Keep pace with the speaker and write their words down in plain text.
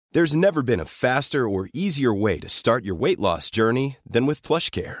There's never been a faster or easier way to start your weight loss journey than with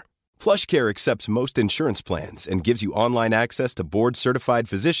PlushCare. PlushCare accepts most insurance plans and gives you online access to board-certified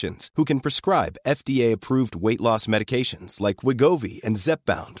physicians who can prescribe FDA-approved weight loss medications like Wegovy and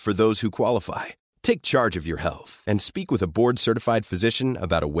Zepbound for those who qualify. Take charge of your health and speak with a board-certified physician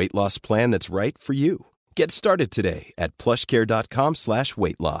about a weight loss plan that's right for you. Get started today at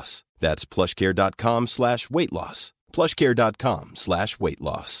plushcare.com/weight-loss. That's plushcare.com/weight-loss.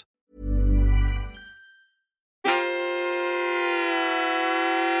 plushcare.com/weight-loss.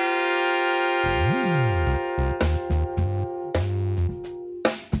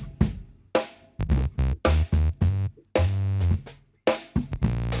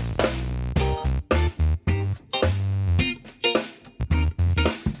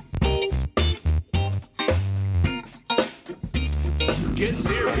 Get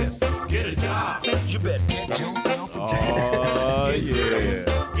serious. Get a job. You better get yourself a job. Oh,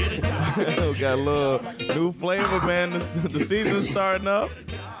 yeah. Get a job. We got a little new flavor, man. The season's starting up.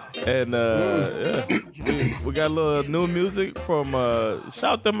 And yeah, we got a little new music from,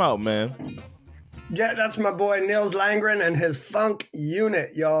 shout them out, man. Yeah, that's my boy Nils Langren and his funk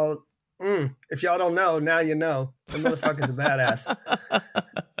unit, y'all. If y'all don't know, now you know. The motherfucker's a badass.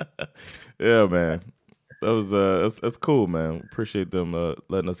 Yeah, man. That was that's cool, man. Appreciate them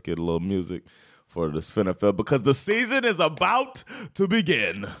letting us get a little music for this NFL because the season is about to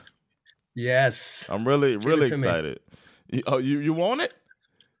begin. Yes. I'm really excited. You want it?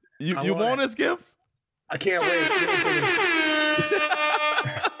 You want want it. this gift? I can't wait. Give it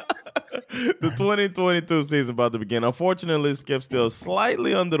to me. The 2022 season about to begin. Unfortunately, Skip's still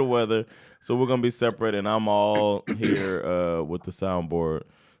slightly under the weather, so we're gonna be separate, and I'm all here with the soundboard.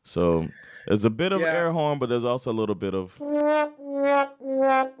 So there's a bit of air horn, but there's also a little bit of. But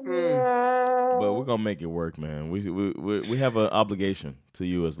we're gonna make it work, man. We have an obligation to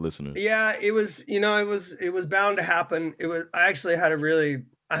you as listeners. Yeah, it was bound to happen. I actually had a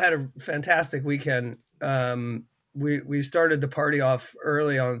fantastic weekend. We started the party off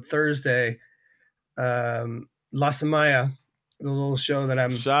early on Thursday. La Samaya, the little show that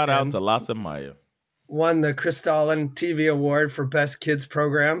I'm Shout out to La Samaya. Won the Crystalline TV Award for Best Kids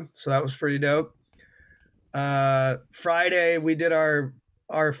Program, so that was pretty dope. Friday we did our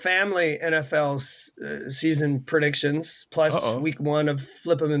family NFL season predictions plus week 1 of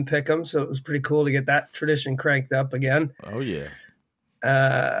Flip 'em and Pick 'em, so it was pretty cool to get that tradition cranked up again. Oh yeah.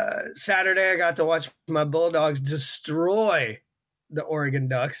 Saturday I got to watch my Bulldogs destroy the Oregon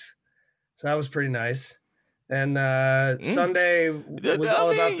Ducks, so that was pretty nice. And Sunday was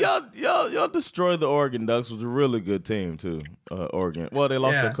all about y'all destroyed the Oregon Ducks. Was a really good team too. Oregon. Well, they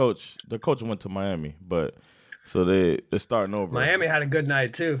lost their coach. Their coach went to Miami, but so they're starting over. Miami had a good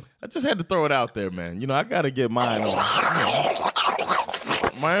night too. I just had to throw it out there, man. You know, I got to get mine on.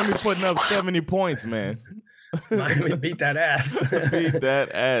 Miami putting up 70 points, man. Miami beat that ass. Beat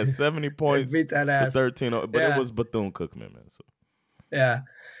that ass. 70 points. Beat that ass. To 13. But it was Bethune-Cookman, man. So. Yeah.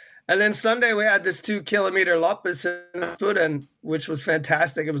 And then Sunday we had this 2-kilometer Lopez in Putin, which was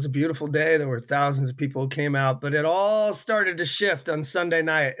fantastic. It was a beautiful day. There were thousands of people who came out, but it all started to shift on Sunday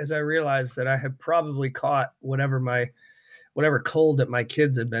night as I realized that I had probably caught whatever cold that my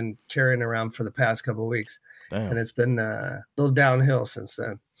kids had been carrying around for the past couple of weeks. Damn. And it's been a little downhill since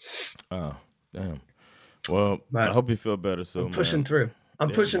then. Oh, damn. Well, I hope you feel better soon. I'm pushing man. through. I'm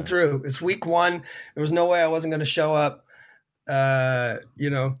pushing through. It's week 1. There was no way I wasn't going to show up.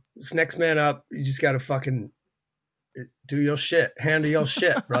 It's next man up. You just got to fucking do your shit. Handle your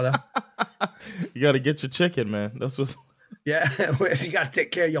shit, brother. You got to get your chicken, man. That's what. Yeah, you got to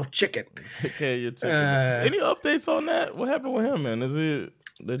take care of your chicken. Take care of your chicken. Any updates on that? What happened with him, man?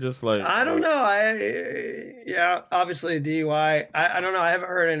 They're just like I don't know. Obviously DUI. I don't know. I haven't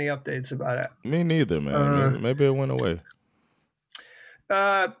heard any updates about it. Me neither, man. Maybe it went away.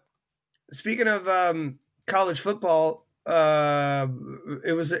 Speaking of college football,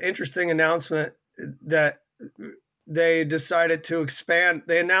 it was an interesting announcement that they decided to expand.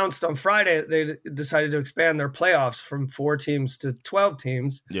 They announced on Friday they decided to expand their playoffs from 4 teams to 12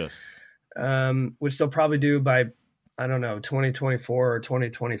 teams. Yes. Which they'll probably do by, I don't know, 2024 or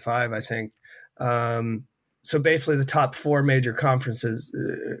 2025, I think. So basically the top 4 major conferences,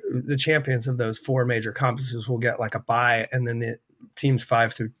 the champions of those 4 major conferences will get like a bye, and then the teams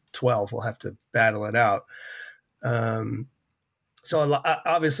 5 through 12 will have to battle it out. So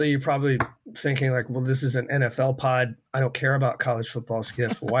obviously you're probably thinking like, well, this is an NFL pod. I don't care about college football,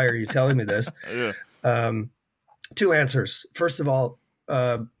 Skip. Why are you telling me this? Yeah. 2 answers. First of all,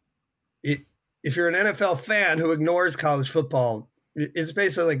 if you're an NFL fan who ignores college football, it's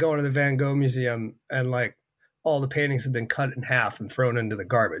basically like going to the Van Gogh Museum and like all the paintings have been cut in half and thrown into the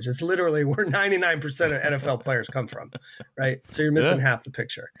garbage. It's literally where 99% of NFL players come from, right? So you're missing half the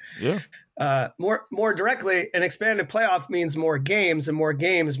picture. Yeah. More directly, an expanded playoff means more games, and more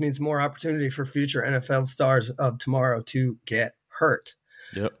games means more opportunity for future NFL stars of tomorrow to get hurt.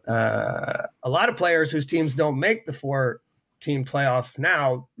 Yep. A lot of players whose teams don't make the 4-team playoff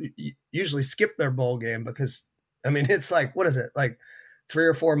now usually skip their bowl game because, I mean, it's like, what is it? Like 3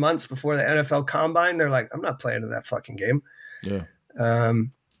 or 4 months before the NFL Combine, they're like, I'm not playing in that fucking game. Yeah.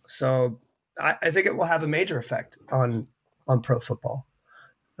 So I think it will have a major effect on pro football.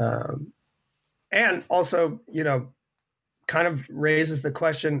 And also, you know, kind of raises the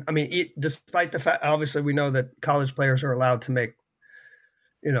question. I mean, despite the fact, obviously, we know that college players are allowed to make,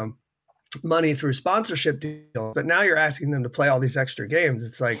 you know, money through sponsorship deals, but now you're asking them to play all these extra games.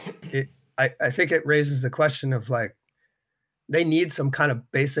 It's like, I think it raises the question of like, they need some kind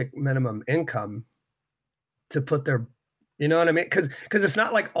of basic minimum income to put their, you know what I mean? Because it's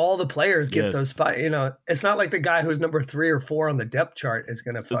not like all the players get those spots. You know, it's not like the guy who's number 3 or 4 on the depth chart is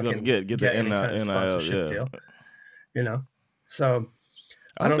going to fucking get the any kind of sponsorship deal. You know, so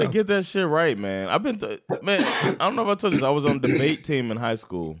I don't know. Get that shit right, man. I don't know if I told you this. I was on the debate team in high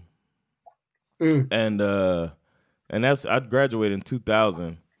school, and that's I graduated in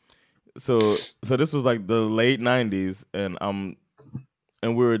 2000. So this was like the late 90s, and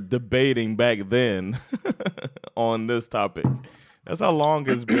we were debating back then on this topic. That's how long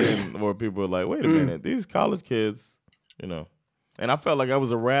it's been where people are like, wait a minute, these college kids, you know. And I felt like I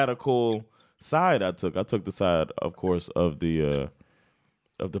was a radical side I took. I took the side, of course, of the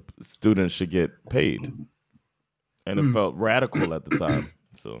students should get paid. And it felt radical at the time.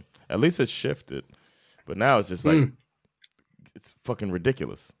 So at least it shifted. But now it's just like, it's fucking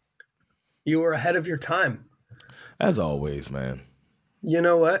ridiculous. You were ahead of your time. As always, man. You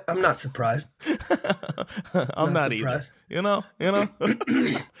know what? I'm not surprised. I'm not either. You know. We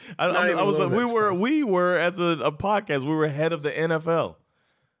were as a podcast. We were ahead of the NFL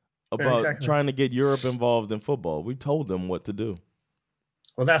about trying to get Europe involved in football. We told them what to do.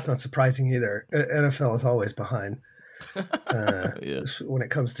 Well, that's not surprising either. NFL is always behind when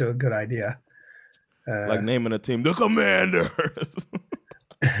it comes to a good idea. Like naming a team the Commanders.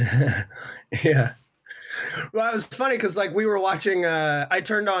 Yeah. Well, it was funny because like we were watching, I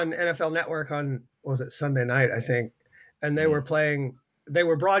turned on NFL Network on, what was it, Sunday night, I think. And they were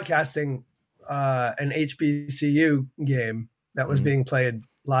broadcasting an HBCU game that was being played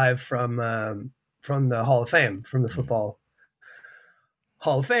live from the Hall of Fame, from the Football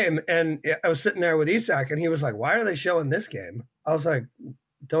Hall of Fame. And I was sitting there with Isak and he was like, why are they showing this game? I was like,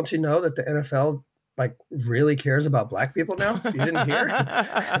 don't you know that the NFL like really cares about black people now? You didn't hear?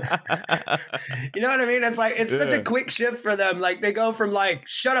 You know what I mean? It's like, it's such a quick shift for them. Like they go from like,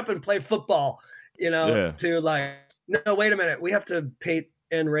 shut up and play football, you know, to like, no, wait a minute. We have to paint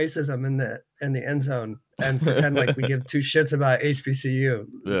in racism in the end zone and pretend like we give two shits about HBCU.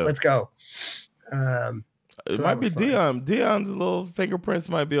 Yeah. Let's go. It might be Deion. Deion's little fingerprints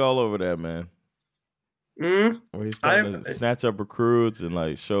might be all over that, man. Where he's trying to snatch up recruits and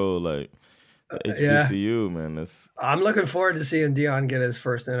like show like HBCU, man. I'm looking forward to seeing Deion get his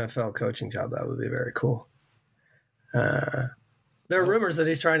first NFL coaching job. That would be very cool. There are rumors that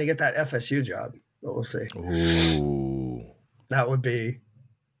he's trying to get that FSU job, but we'll see. Ooh, that would be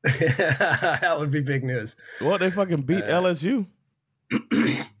big news. Well, they fucking beat LSU.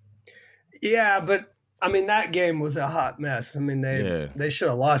 Yeah, but I mean that game was a hot mess. I mean they should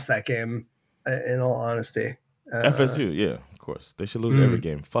have lost that game. In all honesty, FSU, yeah, of course, they should lose every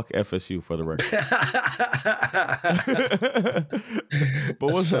game. Fuck FSU for the record.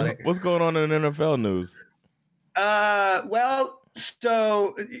 But what's going on in NFL news? Well,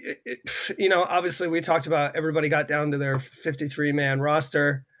 so you know, obviously we talked about everybody got down to their 53-man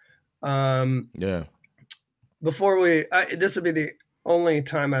roster. Yeah. Before this would be the only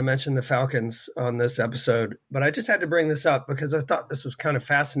time I mentioned the Falcons on this episode, but I just had to bring this up because I thought this was kind of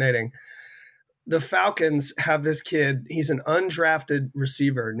fascinating. The Falcons have this kid. He's an undrafted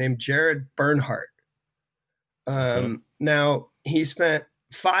receiver named Jared Bernhardt. Now, he spent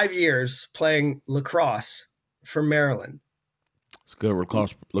 5 years playing lacrosse for Maryland. It's a good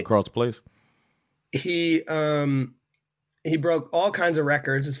lacrosse place. He broke all kinds of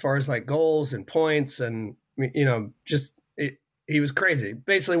records as far as like goals and points, and you know, he was crazy.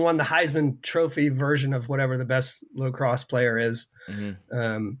 Basically, won the Heisman Trophy version of whatever the best lacrosse player is.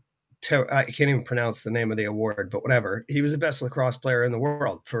 Mm-hmm. I can't even pronounce the name of the award, but whatever. He was the best lacrosse player in the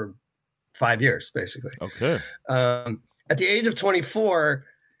world for 5 years, basically. Okay. At the age of 24,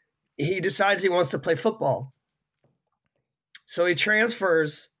 he decides he wants to play football. So he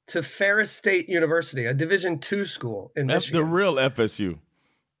transfers to Ferris State University, a Division II school in That's Michigan. the real FSU.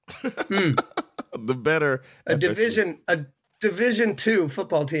 The better a FSU. Division II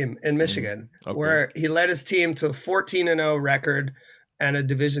football team in Michigan, Okay. where he led his team to a 14-0 record and a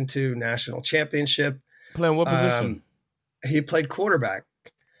Division II national championship. Playing what position? He played quarterback.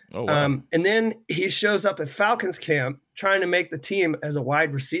 Oh, wow. And then he shows up at Falcons camp trying to make the team as a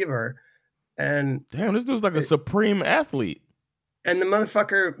wide receiver. And Damn, this dude's like a supreme athlete. the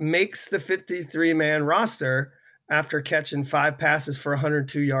motherfucker makes the 53-man roster after catching 5 passes for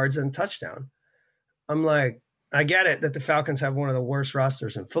 102 yards and a touchdown. I'm like, I get it that the Falcons have one of the worst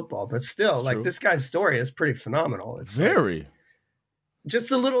rosters in football, but still, It's like true. this guy's story is pretty phenomenal. It's like, Very.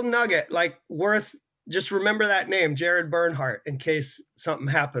 just a little nugget, like worth, just remember that name, Jared Bernhardt, in case something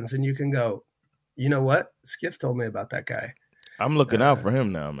happens and you can go, you know what? Skiff told me about that guy. I'm looking out for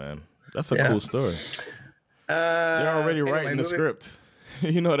him now, man. That's a yeah. cool story. They're already writing the script.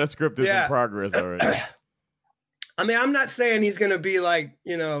 You know that script is in progress already. I mean, I'm not saying he's going to be like,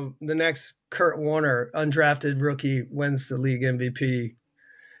 you know, the next Kurt Warner, undrafted rookie, wins the league MVP,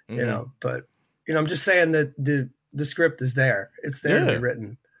 you know, but, you know, I'm just saying that the script is there. It's there to be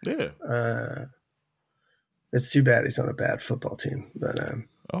written. Yeah. It's too bad he's on a bad football team, but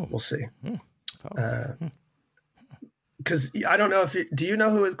we'll see. Because I don't know do you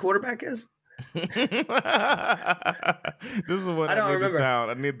know who his quarterback is? This is what I don't need remember. the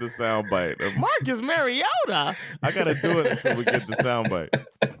sound. I need the sound bite of Marcus Mariota. I gotta do it until we get the sound bite.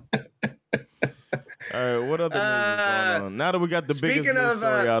 All right, what other news is going on? Now that we got the biggest speaking news of,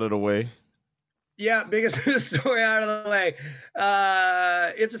 story out of the way. Yeah, biggest news story out of the way.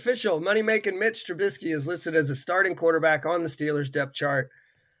 It's official. Money-making Mitch Trubisky is listed as a starting quarterback on the Steelers depth chart.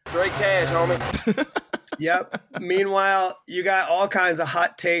 Straight cash, homie. Yep. Meanwhile, you got all kinds of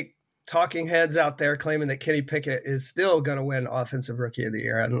hot take talking heads out there claiming that Kenny Pickett is still going to win Offensive Rookie of the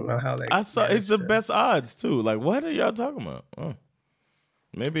Year. I don't know how they. I saw it's the managed to- best odds too. Like, what are y'all talking about? Oh.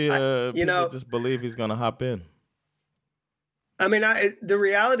 Maybe people just believe he's gonna hop in. I mean, the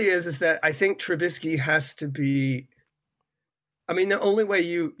reality is that I think Trubisky has to be. I mean, the only way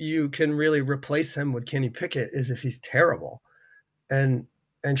you can really replace him with Kenny Pickett is if he's terrible, and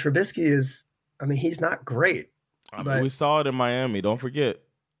Trubisky is. I mean, he's not great. I mean, we saw it in Miami. Don't forget.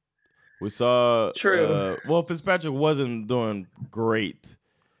 We saw. True. Well, Fitzpatrick wasn't doing great,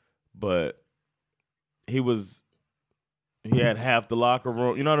 but he had half the locker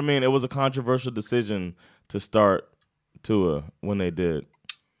room. You know what I mean? It was a controversial decision to start Tua when they did.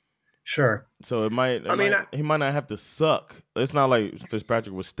 Sure. So he might not have to suck. It's not like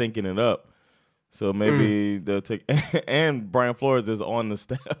Fitzpatrick was stinking it up. So maybe they'll take. And Brian Flores is on the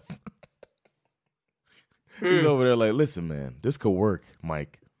staff. He's over there like, listen, man, this could work,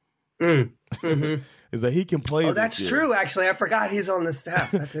 Mike. Mm-hmm. Is that he can play? Oh, that's true. Actually, I forgot he's on the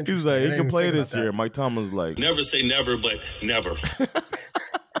staff. That's interesting. He's like, I he didn't can even play think this about year. that. Mike Tomlin's like, Never say never, but never.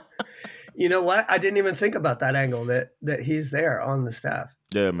 You know what? I didn't even think about that angle that he's there on the staff.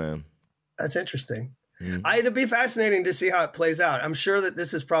 yeah, man. That's interesting. Mhm. It'd be fascinating to see how it plays out. I'm sure that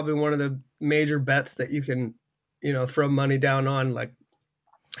this is probably one of the major bets that you can, you know, throw money down on. Like,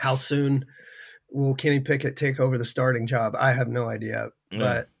 how soon will Kenny Pickett take over the starting job? I have no idea,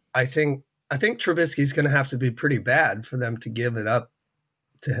 but I think Trubisky's going to have to be pretty bad for them to give it up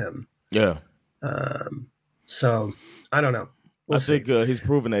to him. Yeah. So I don't know. We'll see. think he's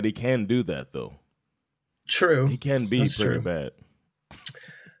proven that he can do that, though. True. He can be That's pretty true.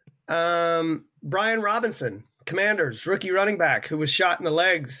 bad. Brian Robinson, Commanders, rookie running back who was shot in the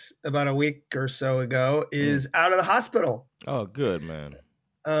legs about a week or so ago, is out of the hospital. Oh, good, man.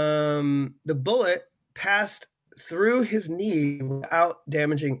 The bullet passed through his knee without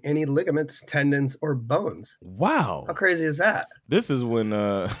damaging any ligaments, tendons, or bones. Wow. How crazy is that? This is when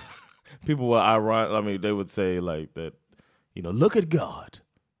people were ironic. I mean, they would say like that, you know, look at God.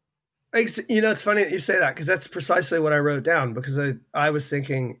 You know, it's funny that you say that because that's precisely what I wrote down, because I was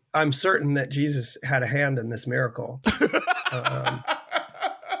thinking, I'm certain that Jesus had a hand in this miracle.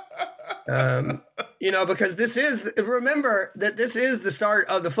 You know, because remember that this is the start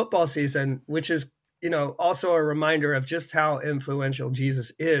of the football season, which is, you know, also a reminder of just how influential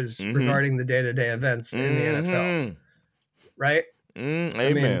Jesus is regarding the day-to-day events in the NFL. Right? Amen.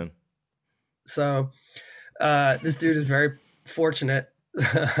 I mean, so this dude is very fortunate.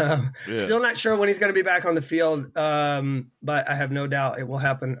 Still not sure when he's going to be back on the field, but I have no doubt it will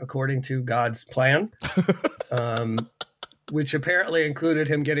happen according to God's plan, which apparently included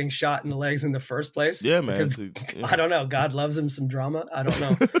him getting shot in the legs in the first place. Yeah, man. Because, I don't know. God loves him some drama. I don't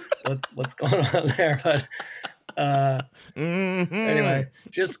know what's going on there, but Anyway,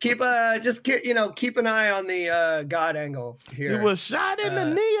 just keep an eye on the God angle here. He was shot in the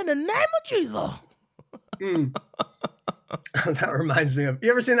knee in the name of Jesus. That reminds me of, you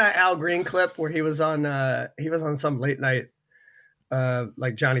ever seen that Al Green clip where he was on some late night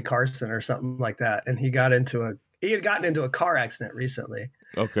like Johnny Carson or something like that, and he had gotten into a car accident recently.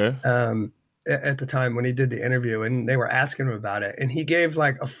 Okay. At the time when he did the interview, and they were asking him about it, and he gave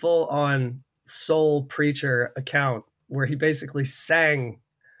like a full on soul preacher account where he basically sang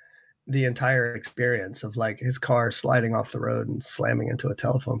the entire experience of like his car sliding off the road and slamming into a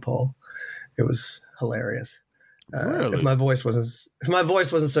telephone pole. It was hilarious. Really? If my voice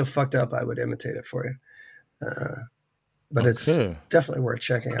wasn't so fucked up, I would imitate it for you. But it's definitely worth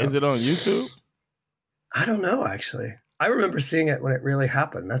checking out. Is it on YouTube? I don't know, actually. I remember seeing it when it really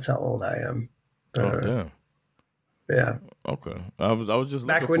happened. That's how old I am. Damn. Yeah. Okay. I was just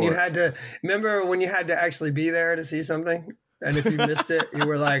back when you had to. Remember when you had to actually be there to see something, and if you missed it, you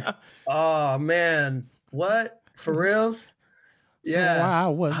were like, "Oh man, what for reals?" Yeah. So I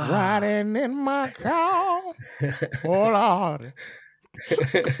was riding in my car. Oh Lord.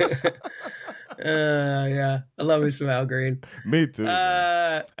 Yeah, I love me some Al Green. Me too.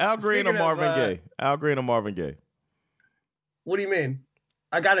 Al Green or Marvin Gaye? Al Green or Marvin Gaye? What do you mean?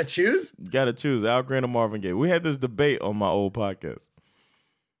 I gotta choose? You gotta choose Al Green or Marvin Gaye. We had this debate on my old podcast.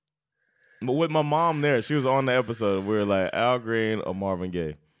 But with my mom there, she was on the episode. We were like, Al Green or Marvin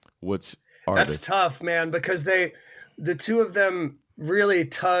Gaye? Which artist? That's tough, man, because the two of them really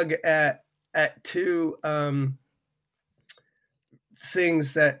tug at two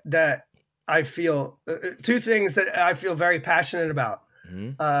things that I feel, two things that I feel very passionate about.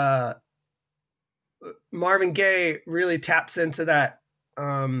 Mm-hmm. Marvin Gaye really taps into that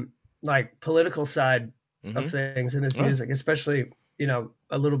like political side of things in his music, especially,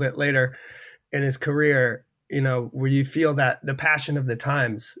 a little bit later in his career, where you feel that the passion of the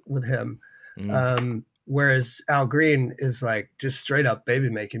times with him. Whereas Al Green is like just straight up baby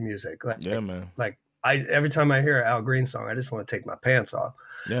making music. Like, yeah, man. Like every time I hear an Al Green song, I just want to take my pants off.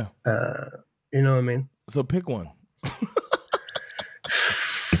 Yeah. You know what I mean? So pick one.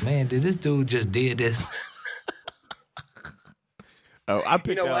 Man, did this dude just did this? Oh, I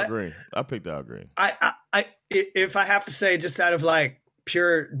picked Al Green. I picked Al Green. I if I have to say, just out of like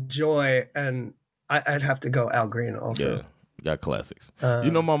pure joy, and I'd have to go Al Green also. Yeah, got classics. My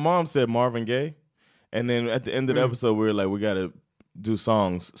mom said Marvin Gaye, and then at the end of the episode, we were like, we got to do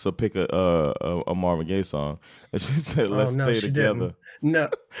songs, so pick a Marvin Gaye song, and she said, "Let's stay together." Didn't. No,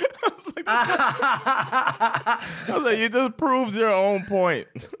 I was like, you just proved your own point.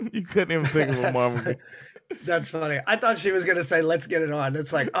 You couldn't even think of a Marvin Gaye. That's funny. I thought she was going to say, "Let's get it on."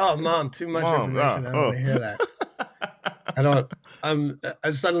 It's like, oh, Mom, too much information. I don't want to hear that.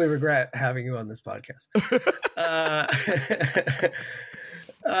 I suddenly regret having you on this podcast.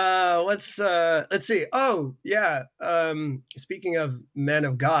 Let's see. Oh, yeah. Speaking of men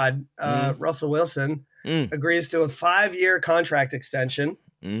of God, Russell Wilson agrees to a 5-year contract extension.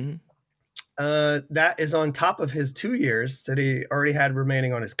 That is on top of his 2 years that he already had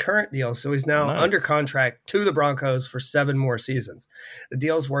remaining on his current deal. So he's now under contract to the Broncos for 7 more seasons. The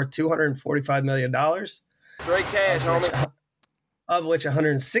deal's worth $245 million. Straight cash, homie. Of which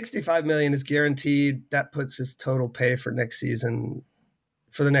 $165 million is guaranteed. That puts his total pay for next season,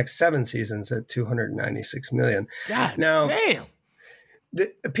 for the next 7 seasons, at $296 million. God now, damn. The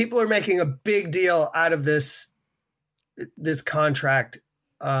people are making a big deal out of this contract,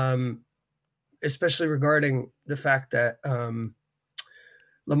 especially regarding the fact that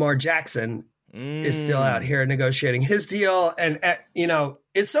Lamar Jackson is still out here negotiating his deal. And,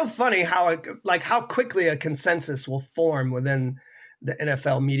 it's so funny how quickly a consensus will form within the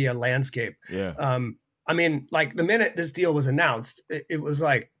NFL media landscape. Yeah. I mean, like the minute this deal was announced, it was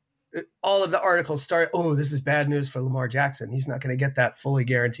like all of the articles started, oh, this is bad news for Lamar Jackson. He's not going to get that fully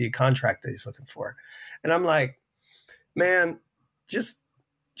guaranteed contract that he's looking for. And I'm like, man, just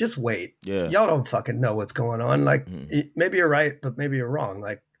wait. Yeah. Y'all don't fucking know what's going on. Like, maybe you're right, but maybe you're wrong.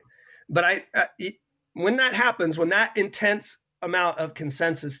 Like, but when that happens, when that intense amount of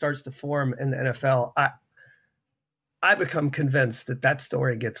consensus starts to form in the NFL, I become convinced that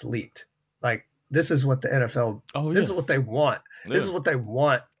story gets leaked. Like, this is what the NFL, this is what they want. Yeah. This is what they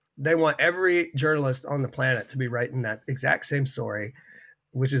want. They want every journalist on the planet to be writing that exact same story,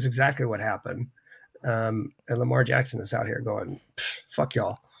 which is exactly what happened. And Lamar Jackson is out here going, fuck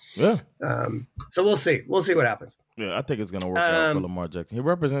y'all. Yeah. So we'll see. We'll see what happens. Yeah, I think it's going to work out for Lamar Jackson. He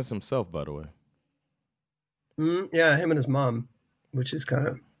represents himself, by the way. Yeah, him and his mom, which is kind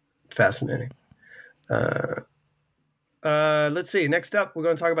of fascinating. Let's see. Next up, we're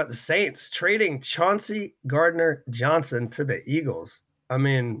going to talk about the Saints trading Chauncey Gardner-Johnson to the Eagles. I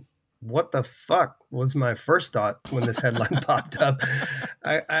mean, what the fuck was my first thought when this headline popped up?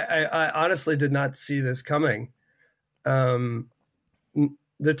 I honestly did not see this coming. The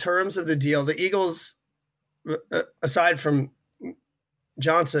terms of the deal, the Eagles, aside from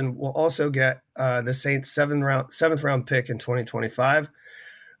Johnson, will also get the Saints' seventh round pick in 2025.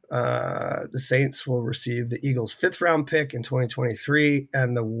 The Saints will receive the Eagles' 5th round pick in 2023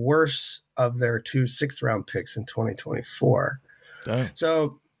 and the worst of their 2 6th round picks in 2024. Damn.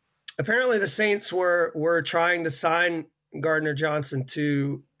 So apparently the Saints were trying to sign Gardner-Johnson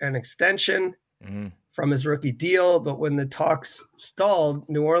to an extension from his rookie deal, but when the talks stalled,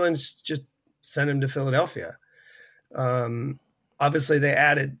 New Orleans just sent him to Philadelphia. Obviously, they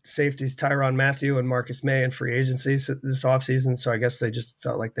added safeties Tyrann Mathieu and Marcus May in free agency this offseason, so I guess they just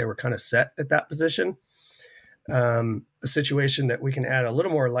felt like they were kind of set at that position. A situation that we can add a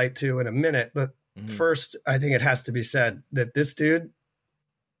little more light to in a minute, but first, I think it has to be said that this dude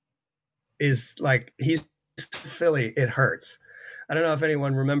is like, he's Philly, it hurts. I don't know if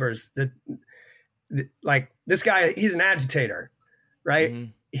anyone remembers that, like, this guy, he's an agitator, right?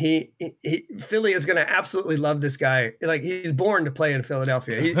 Mm-hmm. He Philly is going to absolutely love this guy. Like, he's born to play in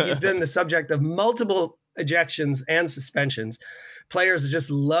Philadelphia. He's been the subject of multiple ejections and suspensions. Players just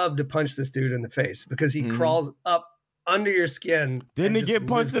love to punch this dude in the face because he crawls up under your skin. Didn't he get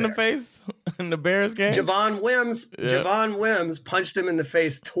punched in the face in the Bears game? Javon Wims punched him in the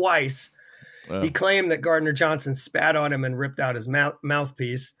face twice. He claimed that Gardner-Johnson spat on him and ripped out his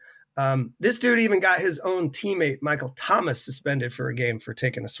mouthpiece. This dude even got his own teammate, Michael Thomas, suspended for a game for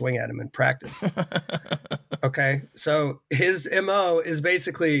taking a swing at him in practice. Okay, so his MO is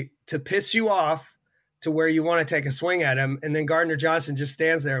basically to piss you off to where you want to take a swing at him, and then Gardner-Johnson just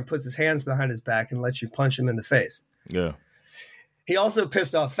stands there and puts his hands behind his back and lets you punch him in the face. Yeah. He also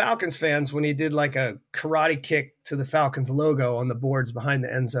pissed off Falcons fans when he did like a karate kick to the Falcons logo on the boards behind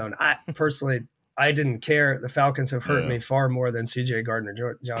the end zone. I didn't care. The Falcons have hurt me far more than CJ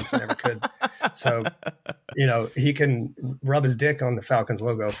Gardner-Johnson ever could. So, he can rub his dick on the Falcons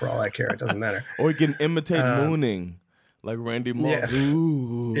logo for all I care. It doesn't matter. Or he can imitate mooning like Randy Moss.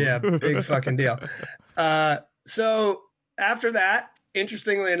 Yeah, big fucking deal. So after that,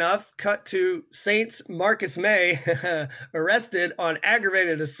 interestingly enough, cut to Saints Marcus May arrested on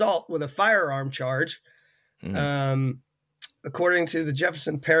aggravated assault with a firearm charge. According to the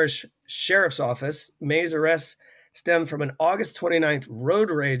Jefferson Parish Sheriff's Office, May's arrest stemmed from an August 29th road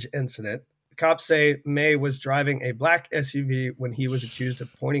rage incident. Cops say May was driving a black SUV when he was accused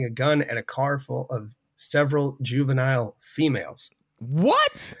of pointing a gun at a car full of several juvenile females.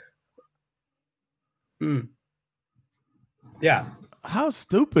 What? Yeah. How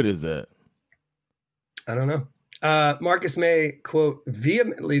stupid is that? I don't know. Marcus May, quote,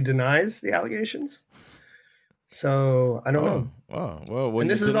 vehemently denies the allegations. So I don't know. Wow. Well, and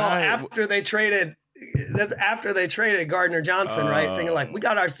this is all after they traded. That's after they traded Gardner-Johnson, right? Thinking like, we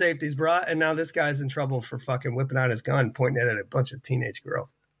got our safeties, bruh. And now this guy's in trouble for fucking whipping out his gun, pointing it at a bunch of teenage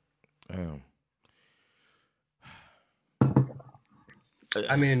girls. Damn.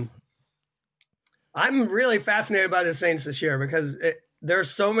 I mean, I'm really fascinated by the Saints this year because there's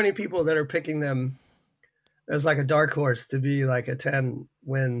so many people that are picking them as like a dark horse to be like a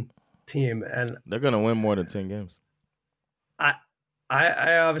 10-win team, and they're gonna win more than 10 games. I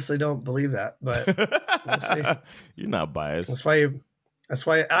obviously don't believe that, but we'll see. You're not biased. That's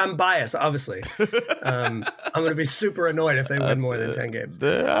why I'm biased. Obviously, I'm gonna be super annoyed if they win more than 10 games.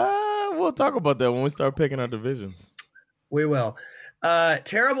 We'll talk about that when we start picking our divisions. We will.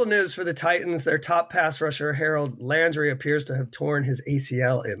 Terrible news for the Titans. Their top pass rusher, Harold Landry, appears to have torn his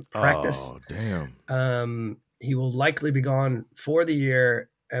ACL in practice. Oh, damn. He will likely be gone for the year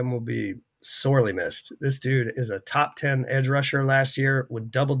and will be sorely missed. This dude is a top 10 edge rusher last year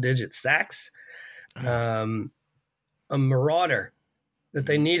with double-digit sacks. A marauder that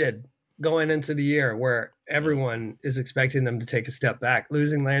they needed going into the year where everyone is expecting them to take a step back.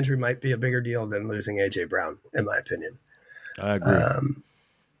 Losing Landry might be a bigger deal than losing A.J. Brown, in my opinion. I agree.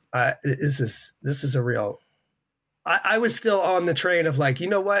 This is a real... I was still on the train of like, you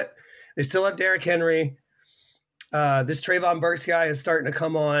know what? They still have Derrick Henry. This Trayvon Burks guy is starting to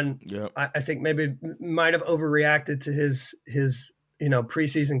come on. Yep. I think maybe might have overreacted to his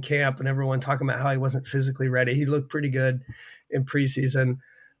preseason camp and everyone talking about how he wasn't physically ready. He looked pretty good in preseason.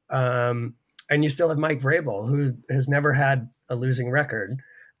 And you still have Mike Vrabel, who has never had a losing record.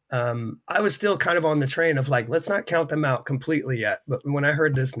 I was still kind of on the train of like, let's not count them out completely yet. But when I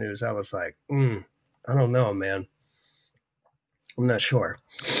heard this news, I was like, I don't know, man. I'm not sure.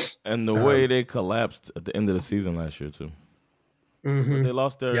 And the way they collapsed at the end of the season last year too. Mm-hmm. They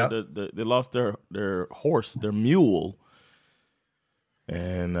lost their horse, their mule,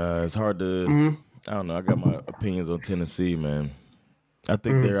 and it's hard to. I don't know. I got my opinions on Tennessee, man. I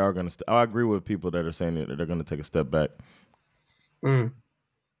think they are going to. I agree with people that are saying that they're going to take a step back.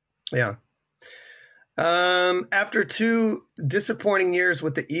 Yeah. After 2 disappointing years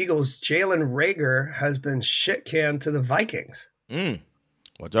with the Eagles, Jalen Reagor has been shit-canned to the Vikings.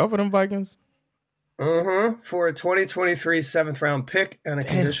 Watch out for them Vikings. For a 2023 7th-round pick and a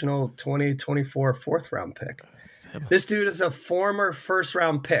conditional 2024 4th-round pick. This dude is a former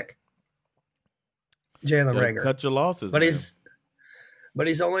first-round pick, Jalen Reagor. Cut your losses, but man.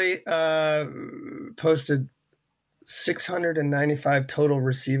 he's only posted 695 total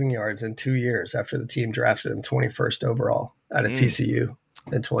receiving yards in 2 years after the team drafted him 21st overall out of TCU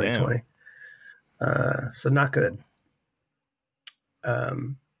in 2020. So not good.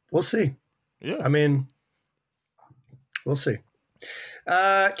 We'll see. Yeah. I mean, we'll see.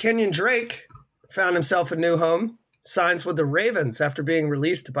 Kenyon Drake found himself a new home, signs with the Ravens after being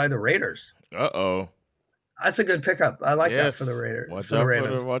released by the Raiders. Uh-oh. That's a good pickup. I like that for the Raiders. Watch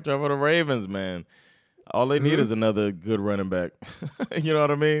out for the Ravens, man. All they need is another good running back. You know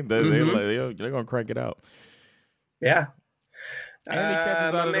what I mean? They're going to crank it out. Yeah. And he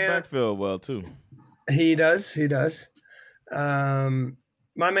catches out of the backfield well, too. He does.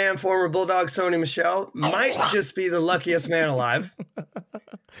 My man, former Bulldog Sony Michel, might just be the luckiest man alive.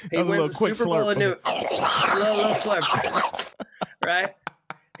 He wins the Super Bowl in little slurp. Right?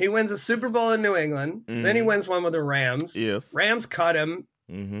 He wins the Super Bowl in New England. Then he wins one with the Rams. Yes. Rams cut him.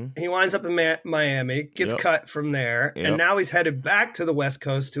 He winds up in Miami, gets cut from there, and now he's headed back to the West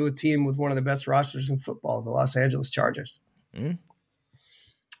Coast to a team with one of the best rosters in football, the Los Angeles Chargers.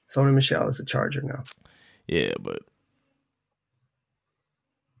 Sony Michel is a Charger now. Yeah, but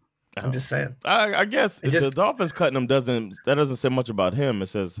I'm just saying. I guess if the Dolphins cutting him doesn't say much about him. It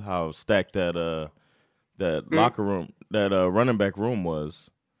says how stacked that locker room, that running back room was.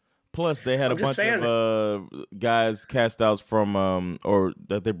 Plus, they had a bunch of guys cast outs from or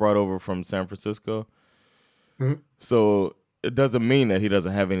that they brought over from San Francisco. So it doesn't mean that he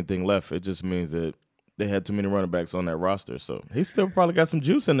doesn't have anything left. It just means that they had too many running backs on that roster. So he still probably got some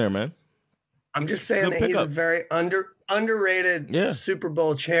juice in there, man. I'm just saying that he's a very underrated Super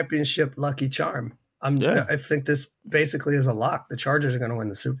Bowl championship lucky charm. I think this basically is a lock. The Chargers are going to win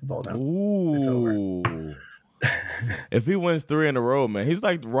the Super Bowl now. Ooh. It's over. If he wins 3 in a row, man, he's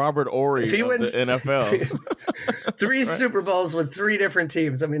like Robert Ory of the NFL. 3 Super Bowls with 3 different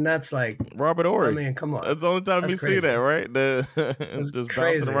teams. I mean, that's like Robert Ory. I mean, come on. That's the only time you see that, right? It's just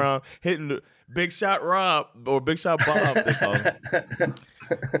crazy. Bouncing around, hitting the Big Shot Rob or Big Shot Bob, they call him.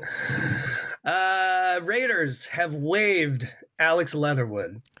 Raiders have waived Alex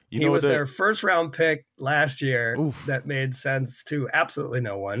Leatherwood. He was their first round pick last year. That made sense to absolutely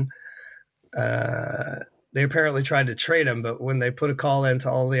no one. They apparently tried to trade him, but when they put a call into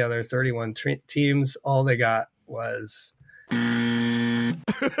all the other 31 teams, all they got was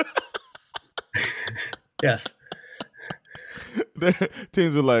yes. The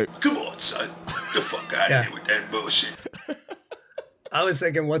teams were like, "Come on, son, get the fuck out of here with that bullshit." I was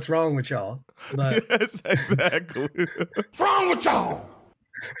thinking, what's wrong with y'all? But yes, exactly. What's wrong with y'all?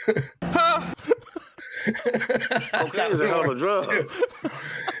 Huh? Okay, it's a hell of a drug.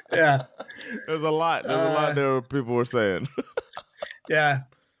 Yeah. There's a lot there people were saying. Yeah.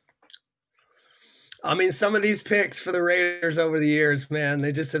 I mean, some of these picks for the Raiders over the years, man,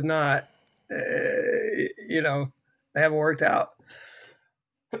 they just have not, they haven't worked out.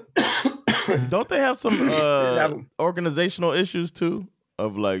 Don't they have some organizational issues too,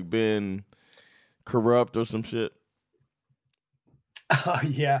 of like being corrupt or some shit? Oh,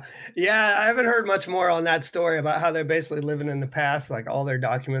 yeah. I haven't heard much more on that story about how they're basically living in the past. Like all their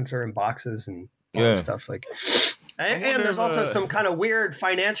documents are in boxes and all that stuff. Like, and there's also some kind of weird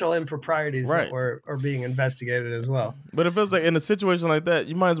financial improprieties that are being investigated as well. But it feels like in a situation like that,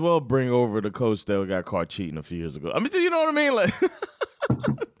 you might as well bring over the coach that got caught cheating a few years ago. I mean, you know what I mean? Like,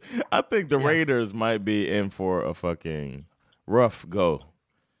 I think the Raiders might be in for a fucking rough go.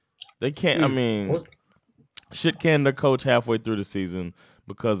 They can't. I mean. Shit canned the coach halfway through the season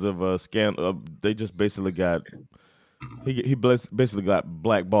because of a scandal. They just basically got he basically got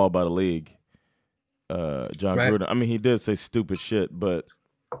blackballed by the league. John Gruden. I mean, he did say stupid shit, but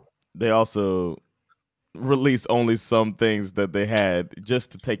they also released only some things that they had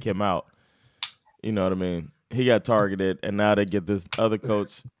just to take him out. You know what I mean? He got targeted, and now they get this other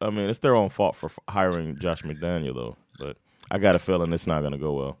coach. I mean, it's their own fault for hiring Josh McDaniel, though. But I got a feeling it's not going to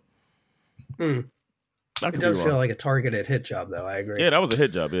go well. It does feel like a targeted hit job, though. I agree. Yeah, that was a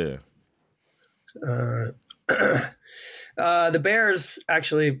hit job. Yeah. The Bears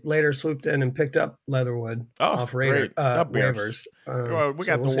actually later swooped in and picked up Leatherwood off waivers. We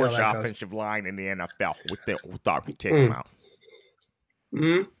got the worst offensive line in the NFL. We thought we'd take them out.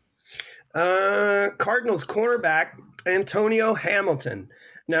 Cardinals cornerback Antonio Hamilton.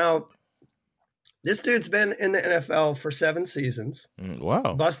 Now, this dude's been in the NFL for 7 seasons.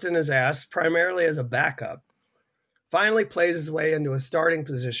 Wow. Busting his ass primarily as a backup. Finally plays his way into a starting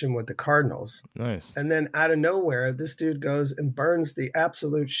position with the Cardinals. Nice. And then out of nowhere, this dude goes and burns the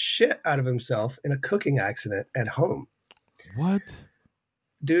absolute shit out of himself in a cooking accident at home. What?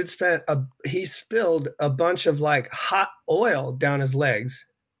 Dude he spilled a bunch of like hot oil down his legs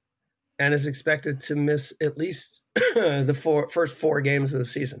and is expected to miss at least the first 4 games of the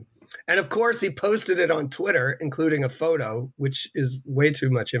season. And of course, he posted it on Twitter, including a photo, which is way too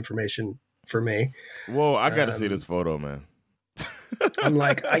much information for me. Whoa, I got to see this photo, man. I'm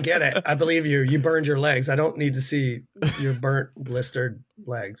like, I get it. I believe you. You burned your legs. I don't need to see your burnt, blistered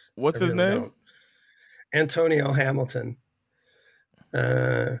legs. What's his name? Don't. Antonio Hamilton.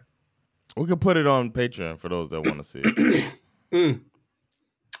 We could put it on Patreon for those that want to see it.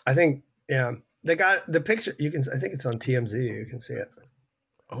 I think, yeah. They got the picture. I think it's on TMZ. You can see it.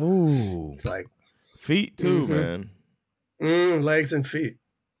 Oh. It's like feet too, man. Legs and feet.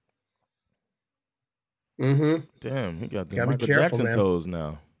 Damn, he got the Michael Jackson toes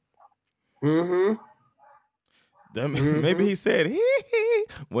now. Maybe he said hee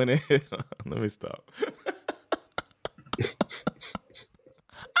when it let me stop.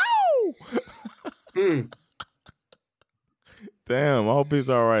 Ow! Damn, I hope he's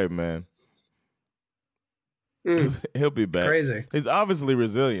all right, man. He'll be back. Crazy. He's obviously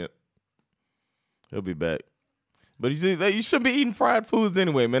resilient. He'll be back. But you should be eating fried foods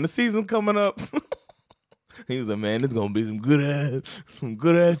anyway, man. The season coming up. He was like, man, it's gonna be some good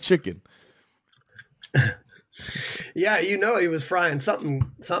ass chicken. Yeah, he was frying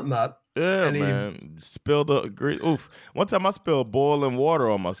something up. Yeah, man. Spilled a great One time I spilled boiling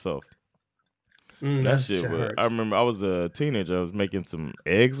water on myself. That shit was. I remember I was a teenager. I was making some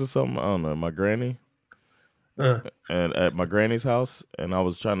eggs or something. I don't know. My granny. And at my granny's house, and I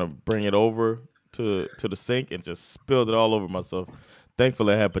was trying to bring it over to the sink and just spilled it all over myself.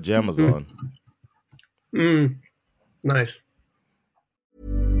 Thankfully, I had pajamas on. Nice.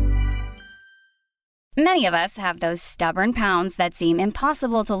 Many of us have those stubborn pounds that seem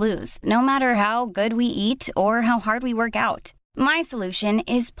impossible to lose, no matter how good we eat or how hard we work out. My solution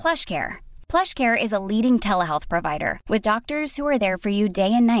is PlushCare. PlushCare is a leading telehealth provider with doctors who are there for you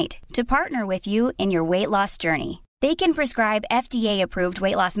day and night to partner with you in your weight loss journey. They can prescribe FDA-approved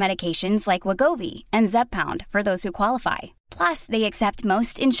weight loss medications like Wegovy and Zepbound for those who qualify. Plus, they accept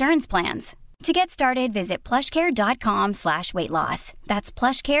most insurance plans. To get started, visit plushcare.com/weightloss. That's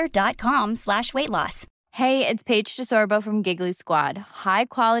plushcare.com/weightloss. Hey, it's Paige DeSorbo from Giggly Squad. High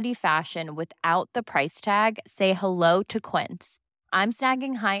quality fashion without the price tag. Say hello to Quince. I'm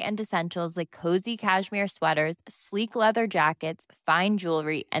snagging high-end essentials like cozy cashmere sweaters, sleek leather jackets, fine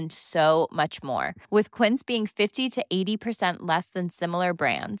jewelry, and so much more. With Quince being 50 to 80% less than similar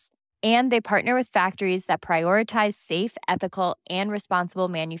brands. And they partner with factories that prioritize safe, ethical, and responsible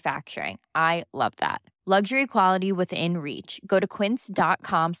manufacturing. I love that. Luxury quality within reach. Go to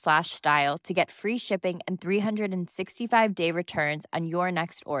quince.com/style to get free shipping and 365-day returns on your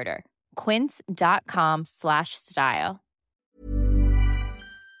next order. Quince.com/style.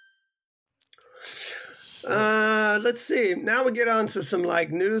 Let's see. Now we get on to some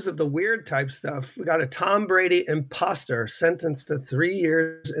like news of the weird type stuff. We got a Tom Brady imposter sentenced to 3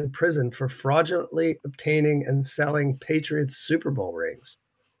 years in prison for fraudulently obtaining and selling Patriots Super Bowl rings.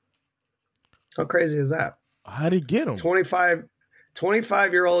 How crazy is that? How'd he get them?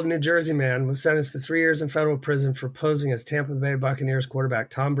 25-year-old New Jersey man was sentenced to 3 years in federal prison for posing as Tampa Bay Buccaneers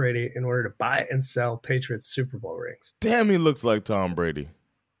quarterback Tom Brady in order to buy and sell Patriots Super Bowl rings. Damn, he looks like Tom Brady.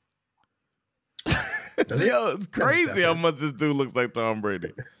 Yo, it's crazy how much this dude looks like Tom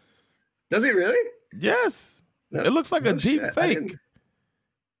Brady. Does he really? Yes. It looks like a deep fake.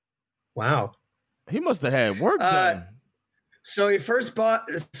 Wow. He must have had work done. So he first bought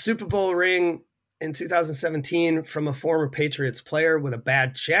a Super Bowl ring in 2017 from a former Patriots player with a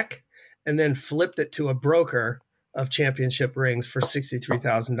bad check, and then flipped it to a broker of championship rings for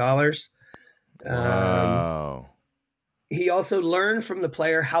 $63,000. Wow. He also learned from the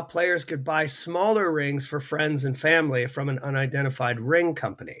player how players could buy smaller rings for friends and family from an unidentified ring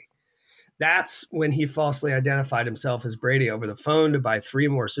company. That's when he falsely identified himself as Brady over the phone to buy 3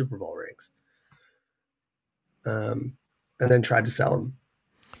 more Super Bowl rings. And then tried to sell them.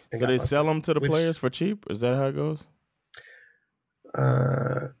 So they sell them to the players for cheap? Is that how it goes?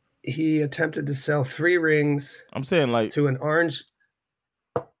 He attempted to sell 3 rings. I'm saying like to an Orange.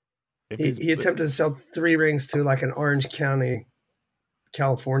 He attempted to sell 3 rings to like an Orange County,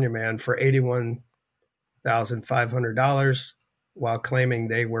 California man for $81,500 while claiming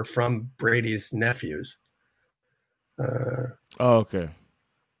they were from Brady's nephews. Okay.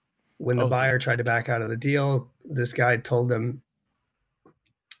 When the buyer tried to back out of the deal, this guy told them,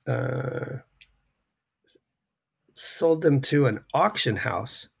 sold them to an auction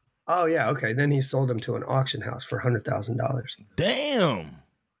house. Oh, yeah. Okay. Then he sold them to an auction house for $100,000. Damn.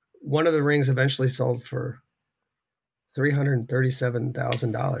 One of the rings eventually sold for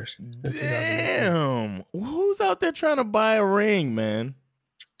 $337,000. Damn. Who's out there trying to buy a ring, man?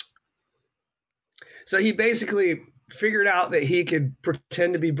 So he basically figured out that he could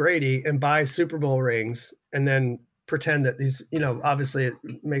pretend to be Brady and buy Super Bowl rings and then pretend that these, obviously it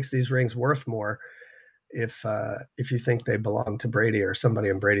makes these rings worth more if you think they belong to Brady or somebody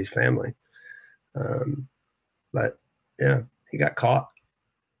in Brady's family. But yeah, he got caught.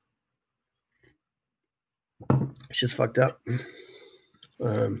 It's just fucked up.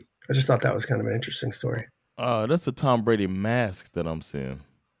 I just thought that was kind of an interesting story. That's a Tom Brady mask that I'm seeing.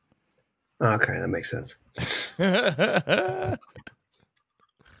 Okay, that makes sense.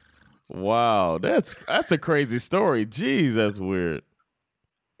 Wow, that's a crazy story. Jeez, that's weird.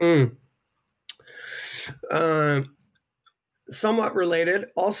 Somewhat related,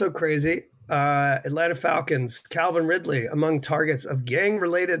 also crazy. Atlanta Falcons, Calvin Ridley among targets of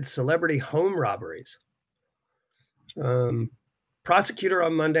gang-related celebrity home robberies. Prosecutor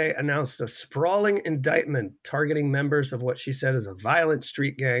on Monday announced a sprawling indictment targeting members of what she said is a violent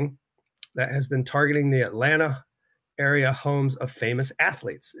street gang that has been targeting the Atlanta area homes of famous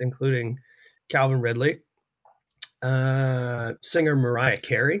athletes, including Calvin Ridley, singer Mariah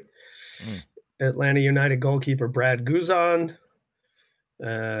Carey, Atlanta United goalkeeper Brad Guzan,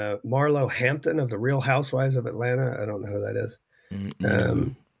 Marlo Hampton of the Real Housewives of Atlanta. I don't know who that is.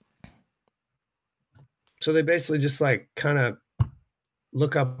 So they basically just like kind of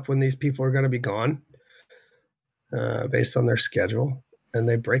look up when these people are going to be gone based on their schedule. And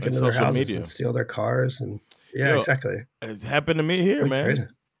they break into their houses and steal their cars. And exactly. It happened to me here, man. Crazy.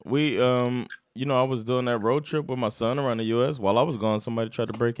 We, I was doing that road trip with my son around the U.S. While I was gone, somebody tried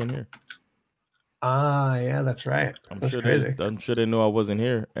to break in here. Yeah, that's right. That's crazy. I'm sure they knew I wasn't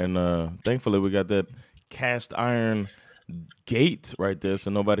here. And thankfully, we got that cast iron gate right there so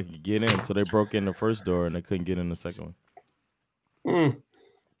nobody could get in. So they broke in the first door and they couldn't get in the second one.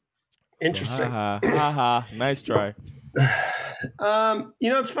 Interesting. So, nice try.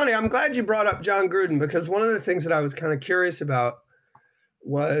 It's funny. I'm glad you brought up John Gruden because one of the things that I was kind of curious about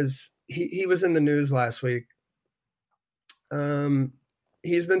was he was in the news last week.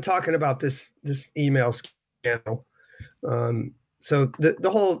 He's been talking about this email scandal. So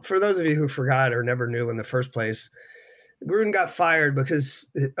the whole, for those of you who forgot or never knew in the first place, Gruden got fired because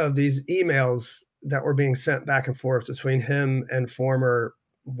of these emails that were being sent back and forth between him and former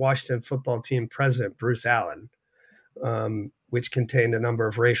Washington football team president Bruce Allen, which contained a number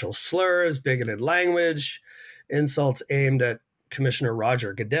of racial slurs, bigoted language, insults aimed at Commissioner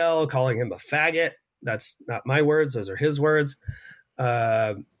Roger Goodell, calling him a faggot. That's not my words. Those are his words.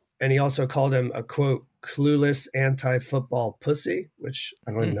 And he also called him a, quote, clueless anti-football pussy, which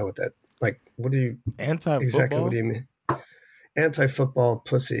I don't even know what that, like, what do you, anti-football? Exactly what do you mean? Anti-football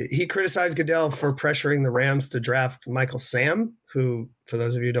pussy. He criticized Goodell for pressuring the Rams to draft Michael Sam, who, for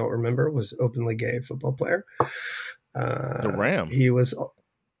those of you who don't remember, was openly gay football player. The Rams. He was,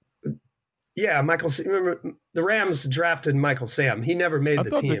 Michael. Remember, the Rams drafted Michael Sam. He never made the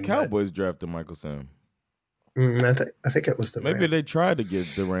team. I thought the Cowboys drafted Michael Sam. I think it was the Maybe Rams. They tried to get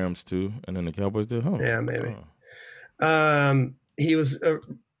the Rams too, and then the Cowboys did. Huh? Yeah, maybe. He was.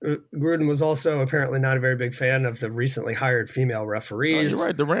 Gruden was also apparently not a very big fan of the recently hired female referees. You're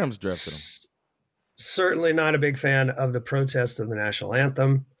right. The Rams drafted him. Certainly not a big fan of the protest of the national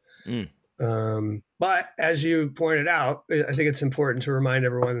anthem. But as you pointed out, I think it's important to remind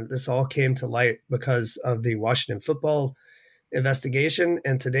everyone that this all came to light because of the Washington football investigation.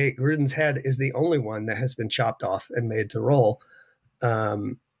 And to date, Gruden's head is the only one that has been chopped off and made to roll,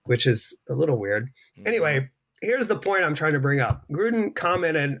 which is a little weird. Anyway, here's the point I'm trying to bring up. Gruden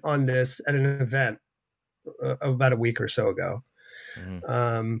commented on this at an event about a week or so ago.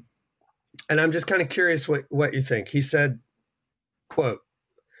 And I'm just kind of curious what you think. He said, quote,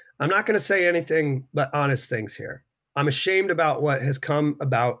 "I'm not going to say anything but honest things here. I'm ashamed about what has come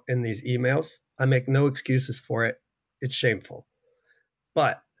about in these emails. I make no excuses for it. It's shameful.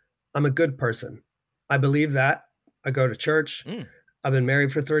 But I'm a good person. I believe that. I go to church. I've been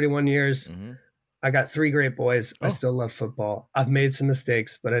married for 31 years. Mm-hmm. I got 3 great boys. I still love football. I've made some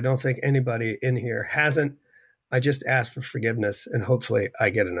mistakes, but I don't think anybody in here hasn't. I just ask for forgiveness, and hopefully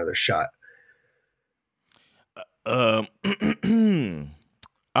I get another shot. I'm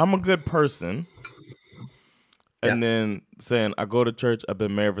a good person. And then saying, I go to church, I've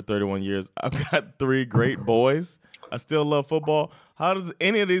been married for 31 years, I've got 3 great boys, I still love football. How does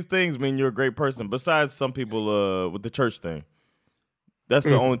any of these things mean you're a great person, besides some people with the church thing? That's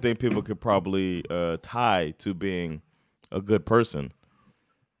the only thing people could probably tie to being a good person.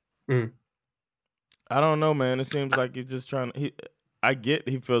 I don't know, man. It seems like he's just trying to...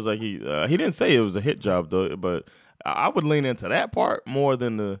 he feels like he didn't say it was a hit job, though, but I would lean into that part more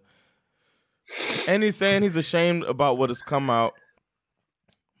than the... And he's saying he's ashamed about what has come out,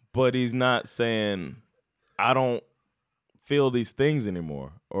 but he's not saying, I don't feel these things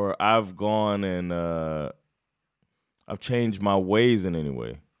anymore, or I've gone and I've changed my ways in any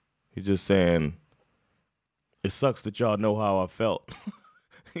way. He's just saying, it sucks that y'all know how I felt.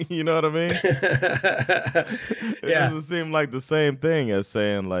 You know what I mean? It doesn't seem like the same thing as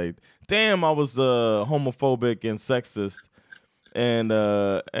saying, like, damn, I was homophobic and sexist. And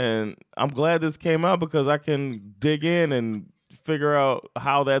I'm glad this came out because I can dig in and figure out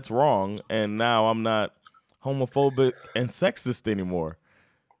how that's wrong. And now I'm not homophobic and sexist anymore.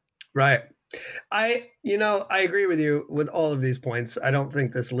 Right. I agree with you with all of these points. I don't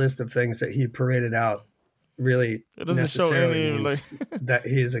think this list of things that he paraded out really necessarily means that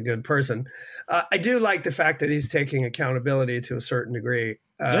he's a good person. I do like the fact that he's taking accountability to a certain degree.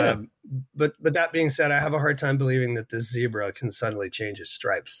 But that being said, I have a hard time believing that this zebra can suddenly change his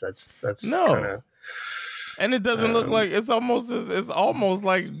stripes. That's no. Kinda, and it doesn't look like it's almost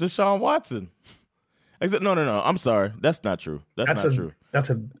like Deshaun Watson. Except no. I'm sorry, that's not true. That's not true.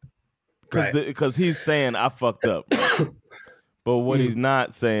 Because he's saying I fucked up, but what he's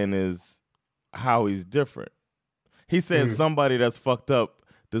not saying is how he's different. He's saying somebody that's fucked up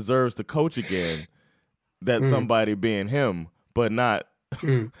deserves to coach again. That somebody being him, but not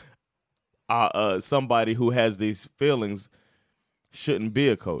somebody who has these feelings shouldn't be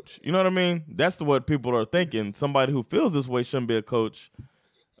a coach. You know what I mean? That's what people are thinking. Somebody who feels this way shouldn't be a coach.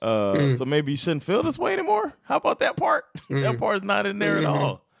 So maybe you shouldn't feel this way anymore. How about that part? That part's not in there at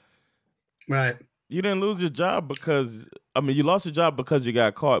all. Right. You didn't lose your job because, you lost your job because you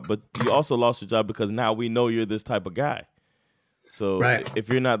got caught, but you also lost your job because now we know you're this type of guy. So if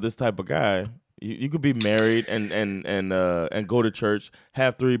you're not this type of guy, you could be married and go to church,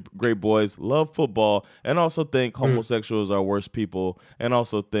 have 3 great boys, love football, and also think homosexuals are worse people, and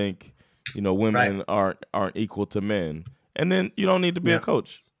also think, women aren't equal to men. And then you don't need to be a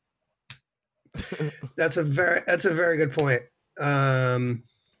coach. That's a very good point.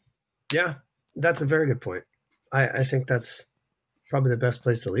 Yeah, that's a very good point. I think that's probably the best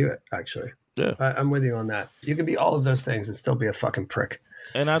place to leave it, actually. Yeah. I'm with you on that. You can be all of those things and still be a fucking prick.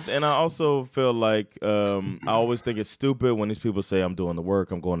 And I also feel like I always think it's stupid when these people say I'm doing the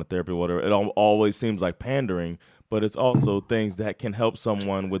work, I'm going to therapy, whatever. It always seems like pandering, but it's also things that can help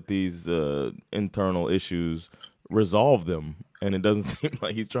someone with these internal issues resolve them. And it doesn't seem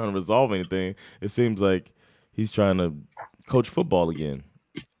like he's trying to resolve anything. It seems like he's trying to coach football again.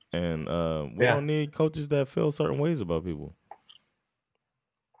 And we don't need coaches that feel certain ways about people.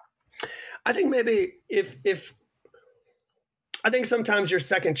 I think maybe if I think sometimes your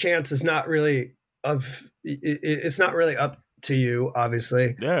second chance is not really it's not really up to you,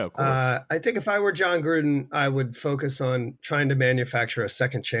 obviously. Yeah, of course. I think if I were John Gruden, I would focus on trying to manufacture a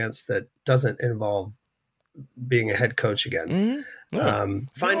second chance that doesn't involve being a head coach again. Mm-hmm. Yeah.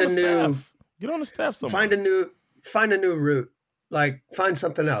 Find a new get on the staff somewhere. Find a new route. Like find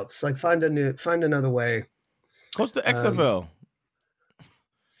something else. Like find another way. Coach the XFL.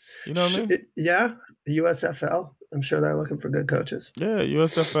 You know what I mean? Yeah, the USFL. I'm sure they're looking for good coaches. Yeah,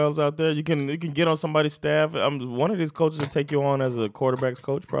 USFL's out there. You can get on somebody's staff. One of these coaches will take you on as a quarterbacks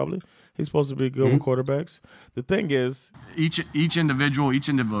coach. Probably he's supposed to be good with quarterbacks. The thing is, each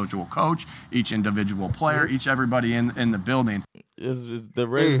individual coach, each individual player, everybody in the building they're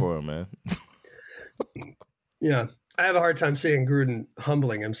ready for him, man. Yeah, I have a hard time seeing Gruden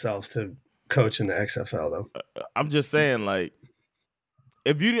humbling himself to coach in the XFL, though. I'm just saying, like,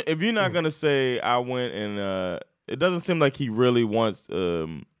 if you're not gonna say I went and it doesn't seem like he really wants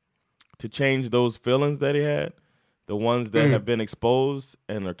to change those feelings that he had, the ones that have been exposed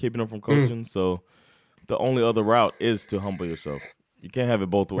and are keeping him from coaching. So the only other route is to humble yourself. You can't have it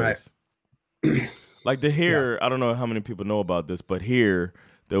both ways. Right. Like I don't know how many people know about this, but here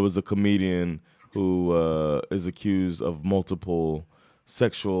there was a comedian who is accused of multiple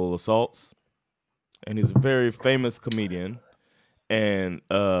sexual assaults, and he's a very famous comedian. and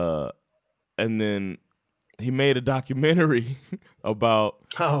then he made a documentary about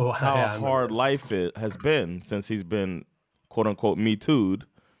how hard life has been since he's been quote unquote Me Too'd.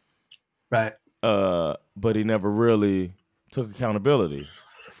 Right. But he never really took accountability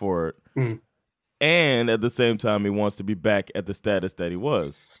for it. And at the same time, he wants to be back at the status that he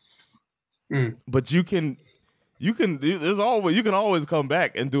was. But you can always come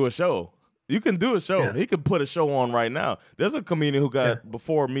back and do a show. You can do a show. Yeah. He could put a show on right now. There's a comedian who got,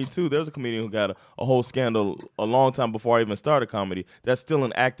 before Me Too, there's a comedian who got a whole scandal a long time before I even started comedy. That's still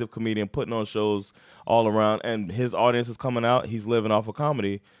an active comedian putting on shows all around, and his audience is coming out. He's living off of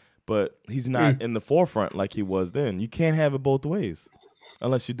comedy, but he's not in the forefront like he was then. You can't have it both ways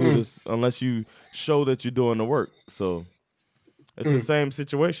unless you do this, unless you show that you're doing the work. So it's the same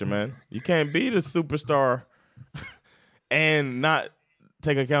situation, man. You can't be the superstar and not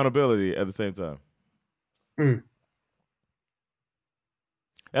take accountability at the same time.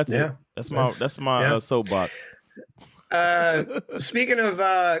 That's it. That's my soapbox. Speaking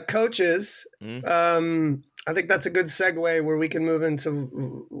of coaches, I think that's a good segue where we can move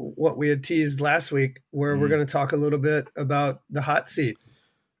into what we had teased last week, where we're going to talk a little bit about the hot seat.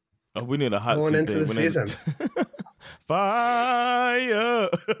 Oh, we need a hot going seat into the season. Fire!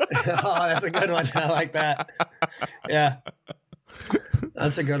 Oh, that's a good one. I like that. Yeah.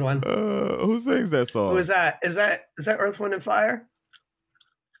 That's a good one. Who sings that song? Who is that? Is that Earth, Wind, and Fire?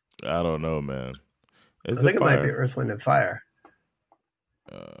 I don't know, man. I think it might be Earth, Wind, and Fire.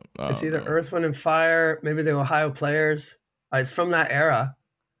 It's either Earth, Wind, and Fire, maybe the Ohio Players. It's from that era.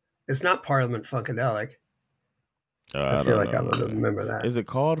 It's not Parliament Funkadelic. I feel like I would remember that. Is it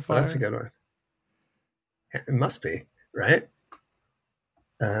called Fire? Oh, that's a good one. It must be, right?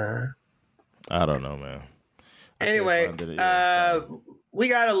 I don't know, man. Anyway, we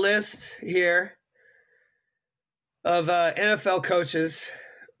got a list here of NFL coaches.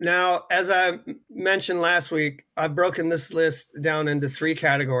 Now, as I mentioned last week, I've broken this list down into 3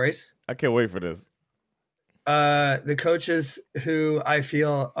 categories. I can't wait for this. The coaches who I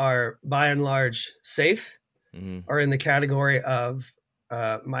feel are, by and large, safe are in the category of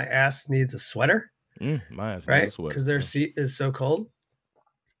my ass needs a sweater. My ass right? needs a sweater. Because their seat is so cold.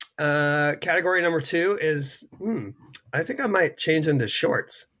 Category number 2 is, I think I might change into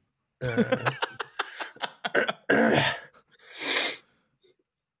shorts.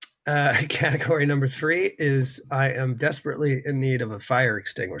 Category number 3 is I am desperately in need of a fire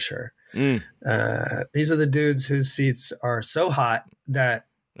extinguisher. These are the dudes whose seats are so hot that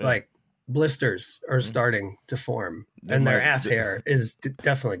like blisters are starting to form and their ass hair is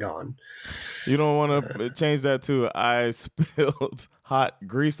definitely gone. You don't want to change that to I spilled hot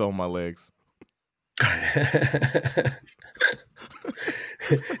grease on my legs.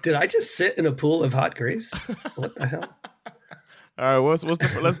 Did I just sit in a pool of hot grease? What the hell? All right,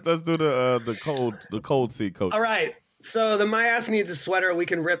 let's do the cold seat coach. All right. So the my ass needs a sweater. We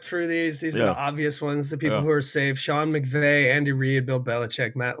can rip through these. These are the obvious ones. The people who are safe: Sean McVay, Andy Reid, Bill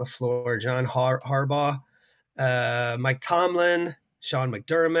Belichick, Matt LaFleur, John Harbaugh, Mike Tomlin, Sean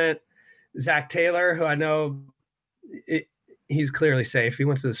McDermott, Zach Taylor, who I know he's clearly safe. He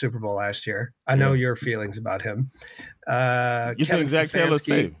went to the Super Bowl last year. I know your feelings about him. You think Zach Taylor's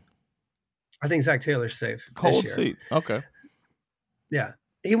safe? I think Zach Taylor's safe. Cold seat. Okay. Yeah.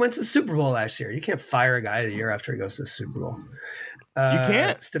 He went to the Super Bowl last year. You can't fire a guy the year after he goes to the Super Bowl. You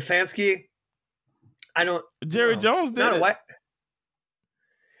can't? Stefanski, I don't. Jerry Jones did it.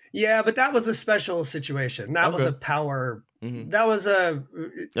 Yeah, but that was a special situation. That was a power. That was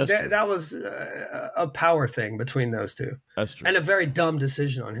a power thing between those two. That's true. And a very dumb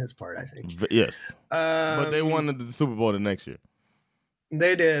decision on his part, I think. Yes. But they won the Super Bowl the next year.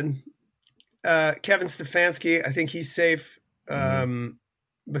 They did. Kevin Stefanski, I think he's safe.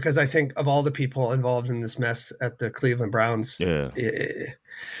 Because I think of all the people involved in this mess at the Cleveland Browns, they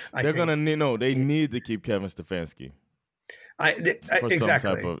need to keep Kevin Stefanski.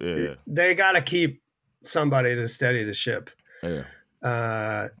 Exactly. They got to keep somebody to steady the ship.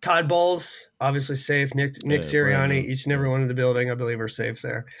 Todd Bowles, obviously safe. Nick Sirianni, Brandon. Each and every one in the building, I believe, are safe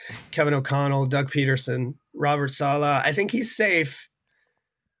there. Kevin O'Connell, Doug Peterson, Robert Saleh. I think he's safe.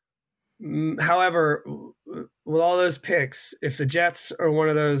 However, with all those picks, if the Jets are one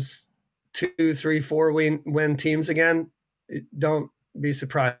of those 2, 3, 4 win teams again, don't be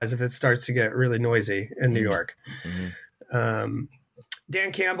surprised if it starts to get really noisy in New York. Dan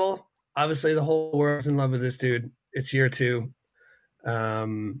Campbell, obviously the whole world's in love with this dude. It's year 2.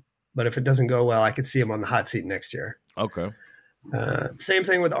 But if it doesn't go well, I could see him on the hot seat next year. Okay. Same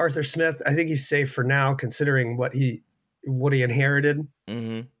thing with Arthur Smith. I think he's safe for now, considering what he inherited.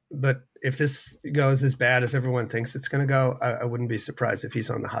 But if this goes as bad as everyone thinks it's going to go, I wouldn't be surprised if he's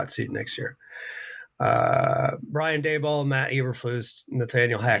on the hot seat next year. Brian Daboll, Matt Eberflus,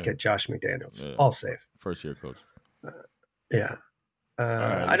 Nathaniel Hackett, Josh McDaniels, all safe. First year coach. Yeah.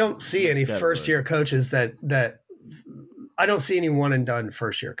 Right, I don't see any first year coaches that I don't see any one and done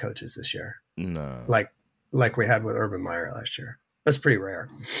first year coaches this year. No. Like we had with Urban Meyer last year. That's pretty rare.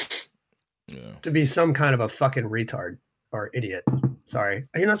 Yeah. To be some kind of a fucking retard or idiot. Sorry.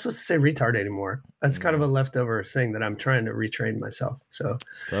 You're not supposed to say retard anymore. That's kind of a leftover thing that I'm trying to retrain myself. So,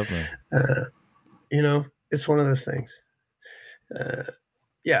 Stuff, man. It's one of those things.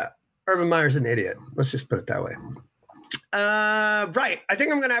 Yeah. Urban Meyer's an idiot. Let's just put it that way. Right. I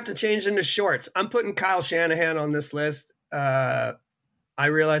think I'm going to have to change into shorts. I'm putting Kyle Shanahan on this list. I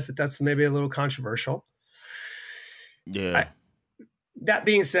realize that that's maybe a little controversial. Yeah. That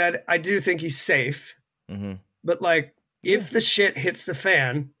being said, I do think he's safe. Mm-hmm. But like, if the shit hits the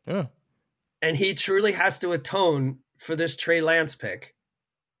fan and he truly has to atone for this Trey Lance pick,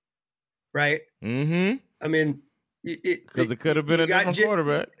 right? Mm-hmm. I mean, because it could have been a different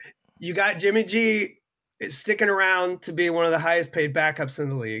quarterback. You got Jimmy G sticking around to be one of the highest paid backups in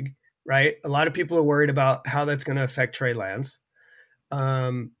the league, right? A lot of people are worried about how that's going to affect Trey Lance.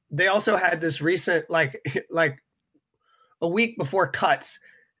 They also had this recent, like a week before cuts,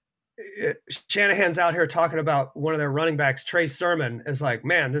 Shanahan's out here talking about one of their running backs, Trey Sermon, is like,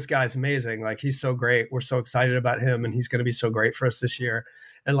 man, this guy's amazing. Like, he's so great. We're so excited about him, and he's going to be so great for us this year.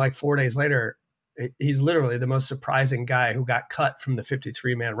 And like 4 days later, he's literally the most surprising guy who got cut from the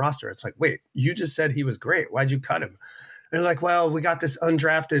 53-man roster. It's like, wait, you just said he was great. Why'd you cut him? And they're like, well, we got this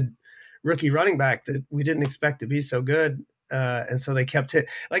undrafted rookie running back that we didn't expect to be so good. And so they kept it.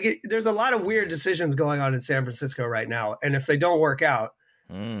 Like, there's a lot of weird decisions going on in San Francisco right now. And if they don't work out,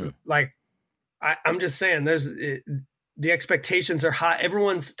 like, I'm just saying, the expectations are high.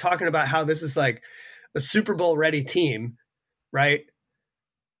 Everyone's talking about how this is like a Super Bowl ready team, right?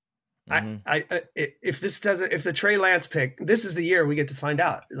 Mm-hmm. If the Trey Lance pick, this is the year we get to find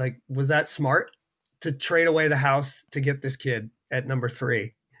out. Like, was that smart to trade away the house to get this kid at number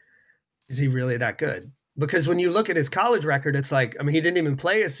 3? Is he really that good? Because when you look at his college record, it's like, I mean, he didn't even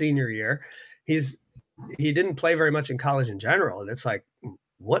play his senior year. He didn't play very much in college in general. And it's like,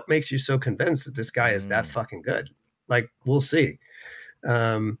 what makes you so convinced that this guy is that fucking good? Like, we'll see.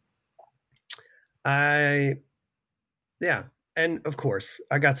 And of course,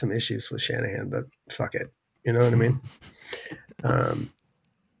 I got some issues with Shanahan, but fuck it. You know what I mean?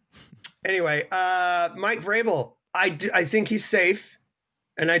 Anyway, Mike Vrabel, I think he's safe.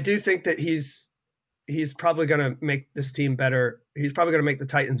 And I do think that he's probably going to make this team better. He's probably going to make the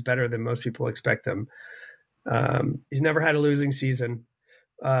Titans better than most people expect them. He's never had a losing season.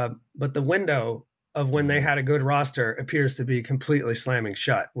 But the window of when they had a good roster appears to be completely slamming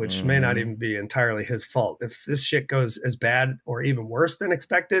shut, which may not even be entirely his fault. If this shit goes as bad or even worse than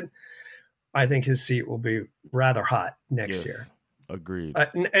expected, I think his seat will be rather hot next year. Agreed.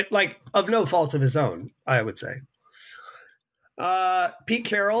 Like, of no fault of his own, I would say. Pete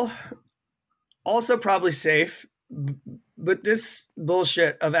Carroll, also probably safe, but this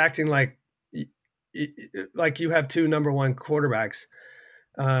bullshit of acting like you have 2 number 1 quarterbacks.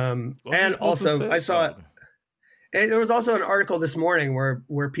 And also I saw it. There was also an article this morning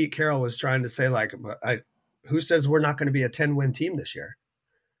where Pete Carroll was trying to say, like, who says we're not going to be a 10-win team this year?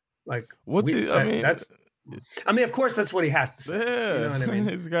 Like, of course that's what he has to say. Yeah, you know what I mean?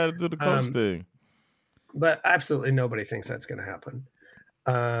 He's got to do the coach thing. But absolutely nobody thinks that's going to happen.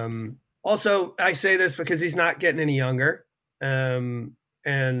 Also, I say this because he's not getting any younger. And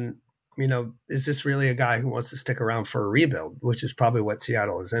you know, is this really a guy who wants to stick around for a rebuild, which is probably what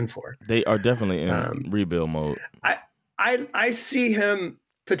Seattle is in for? They are definitely in rebuild mode. I see him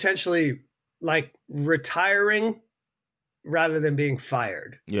potentially like retiring rather than being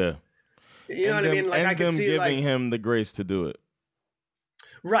fired. Yeah. You know what I mean? Like, I can see giving him the grace to do it.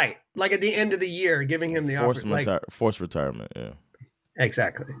 Right. Like, at the end of the year, giving him the forced retirement. Yeah.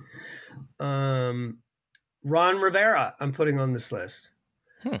 Exactly. Ron Rivera, I'm putting on this list.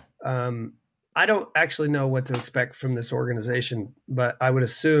 I don't actually know what to expect from this organization, but I would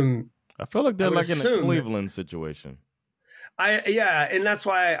assume. I feel like they're like in a Cleveland situation. And that's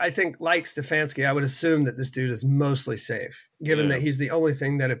why I think, like Stefanski, I would assume that this dude is mostly safe, given that he's the only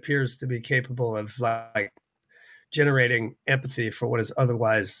thing that appears to be capable of like generating empathy for what is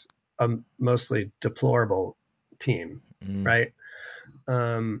otherwise a mostly deplorable team, right?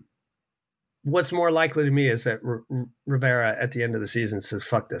 What's more likely to me is that Rivera at the end of the season says,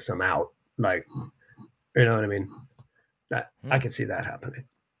 fuck this, I'm out. Like, you know what I mean? I could see that happening.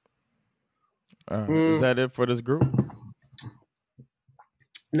 Is that it for this group?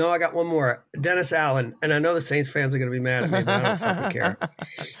 No, I got one more. Dennis Allen, and I know the Saints fans are going to be mad at me, but I don't fucking care.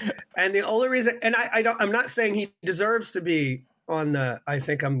 And the only reason, and I'm not saying he deserves to be on the, I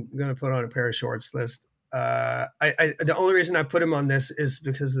think I'm going to put on a pair of shorts list. The only reason I put him on this is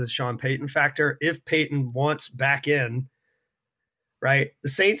because of the Sean Payton factor. If Payton wants back in, right, the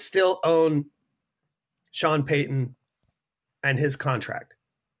Saints still own Sean Payton and his contract,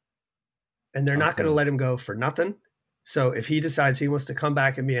 and they're not going to let him go for nothing. So if he decides he wants to come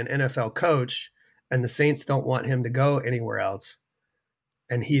back and be an NFL coach and the Saints don't want him to go anywhere else,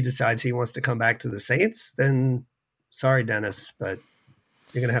 and he decides he wants to come back to the Saints, then sorry, Dennis, but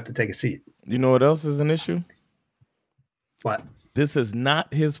you're going to have to take a seat. You know what else is an issue? What? This is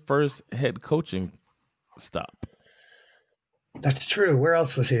not his first head coaching stop. That's true. Where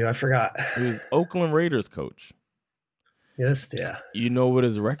else was he? I forgot. He was Oakland Raiders coach. Yes, yeah. You know what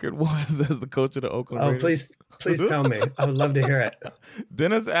his record was as the coach of the Oakland Raiders? Please tell me. I would love to hear it.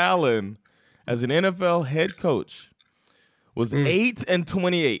 Dennis Allen, as an NFL head coach, was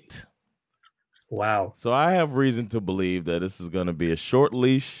 8-28. Wow. So I have reason to believe that this is going to be a short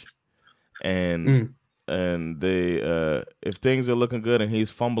leash, and they if things are looking good and he's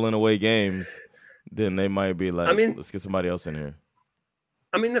fumbling away games, then they might be like, let's get somebody else in here.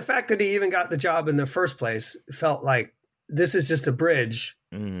 I mean, the fact that he even got the job in the first place felt like this is just a bridge.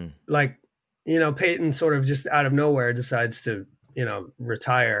 Like, Peyton sort of just out of nowhere decides to,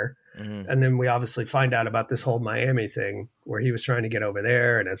 retire. And then we obviously find out about this whole Miami thing where he was trying to get over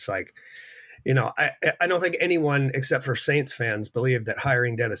there. And it's like, I don't think anyone except for Saints fans believed that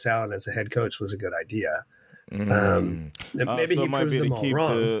hiring Dennis Allen as a head coach was a good idea. Maybe so he it might proves be them to all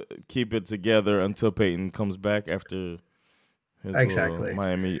wrong. keep it together until Peyton comes back after his little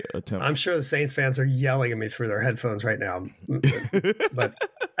Miami attempt. I'm sure the Saints fans are yelling at me through their headphones right now. But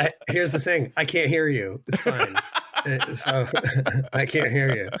here's the thing. I can't hear you. It's fine. So I can't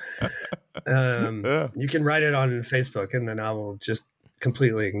hear you. You can write it on Facebook and then I will just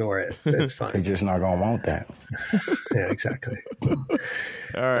completely ignore it. It's fine. You're just not going to want that. Yeah, exactly. All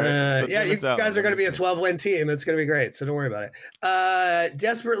right. You guys are going to be a 12-win team. It's going to be great. So don't worry about it.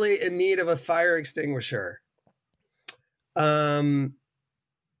 Desperately in need of a fire extinguisher.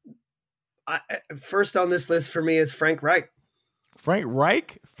 First on this list for me is Frank Reich. Frank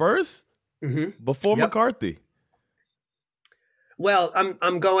Reich first? Before McCarthy? Well,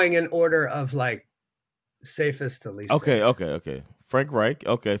 I'm going in order of like safest to least. Okay. Frank Reich.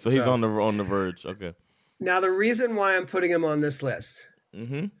 Okay, so he's on the verge. Okay. Now the reason why I'm putting him on this list,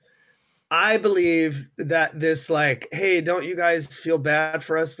 I believe that this like, hey, don't you guys feel bad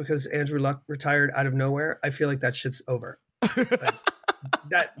for us because Andrew Luck retired out of nowhere? I feel like that shit's over. Like,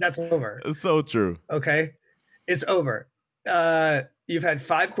 that's over. It's so true. Okay, it's over. You've had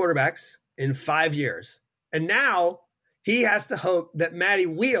 5 quarterbacks in 5 years, and now he has to hope that Matty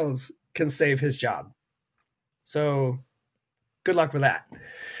Wheels can save his job. So, good luck with that.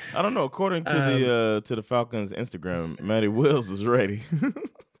 I don't know. According to the Falcons' Instagram, Matty Wheels is ready.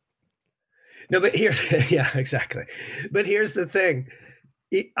 No, but exactly. But here's the thing.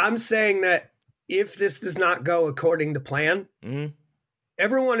 I'm saying that if this does not go according to plan,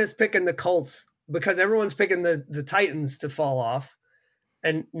 everyone is picking the Colts because everyone's picking the Titans to fall off,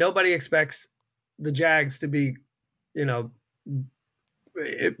 and nobody expects the Jags to be,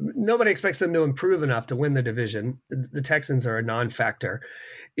 nobody expects them to improve enough to win the division. The Texans are a non-factor.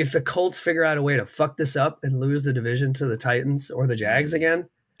 If the Colts figure out a way to fuck this up and lose the division to the Titans or the Jags again,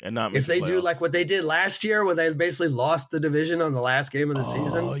 and not if they do like what they did last year, where they basically lost the division on the last game of the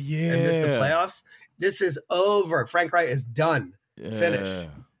season and missed the playoffs, this is over. Frank Reich is done. Finished.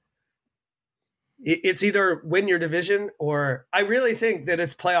 It's either win your division or I really think that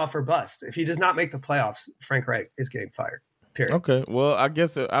it's playoff or bust. If he does not make the playoffs, Frank Reich is getting fired. Period. Okay. Well, I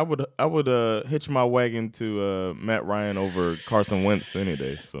guess I would hitch my wagon to Matt Ryan over Carson Wentz any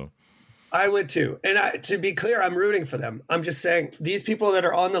day. So I would too. And to be clear, I'm rooting for them. I'm just saying these people that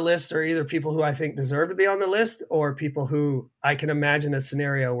are on the list are either people who I think deserve to be on the list or people who I can imagine a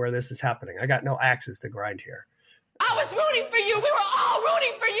scenario where this is happening. I got no axes to grind here. I was rooting for you. We were all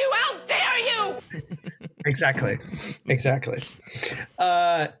rooting for you. How dare you? Exactly. Next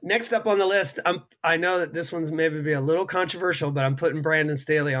up on the list, I know that this one's maybe be a little controversial, but I'm putting Brandon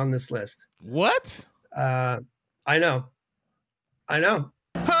Staley on this list. What? I know.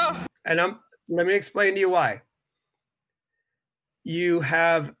 Huh. And let me explain to you why. You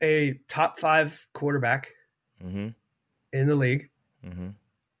have a top 5 quarterback in the league.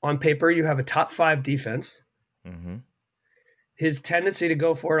 On paper, you have a top 5 defense. His tendency to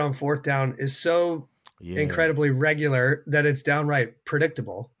go for it on 4th down is so incredibly regular that it's downright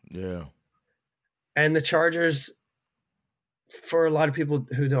predictable. Yeah. And the Chargers for a lot of people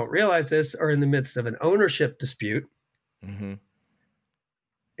who don't realize this, are in the midst of an ownership dispute. Mm-hmm.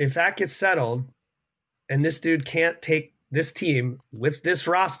 If that gets settled and this dude can't take this team with this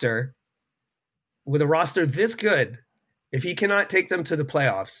roster, with a roster this good, if he cannot take them to the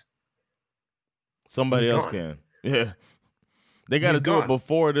playoffs, somebody else gone. can. Yeah. They got to do it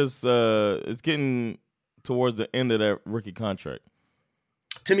before this. It's getting towards the end of that rookie contract.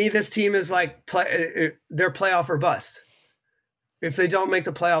 To me, this team is like they're playoff or bust. If they don't make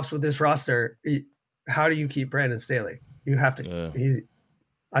the playoffs with this roster, how do you keep Brandon Staley? You have to. Yeah.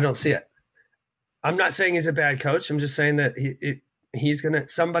 I don't see it. I'm not saying he's a bad coach. I'm just saying that he's gonna.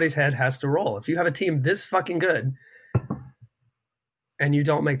 Somebody's head has to roll. If you have a team this fucking good and you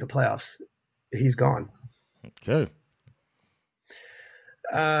don't make the playoffs, he's gone. Okay.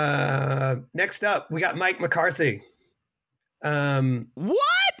 Next up, we got Mike McCarthy.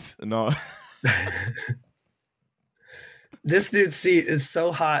 What? No. This dude's seat is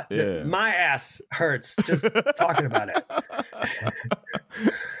so hot Yeah. that my ass hurts just talking about it.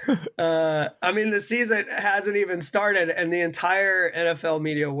 I mean, the season hasn't even started, and the entire NFL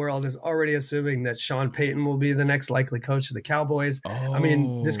media world is already assuming that Sean Payton will be the next likely coach of the Cowboys. I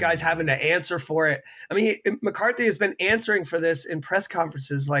mean, this guy's having to answer for it. I mean, McCarthy has been answering for this in press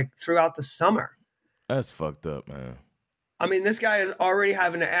conferences like throughout the summer. That's fucked up, man. I mean, this guy is already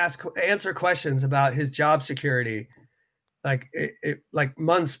having to answer questions about his job security, like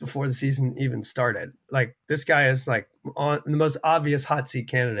months before the season even started. Like, this guy is like on the most obvious hot seat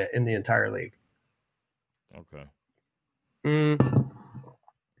candidate in the entire league. Okay. And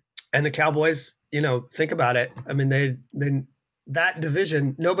the Cowboys, think about it. I mean, they that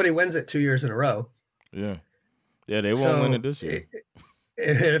division, nobody wins it 2 years in a row. Yeah. Yeah, they won't win it this year.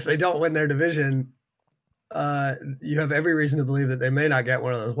 And if they don't win their division, you have every reason to believe that they may not get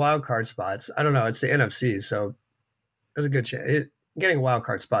one of those wild card spots. I don't know. It's the NFC, so there's a good chance. Getting a wild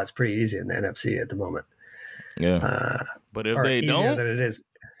card spot is pretty easy in the NFC at the moment. Yeah. But if they easier don't, than it is.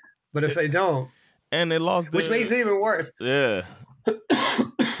 But if they don't, and they lost, which makes it even worse. Yeah.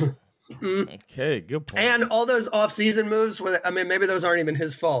 Okay, good point. And all those off-season moves, maybe those aren't even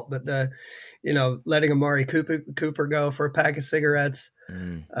his fault, but letting Amari Cooper go for a pack of cigarettes.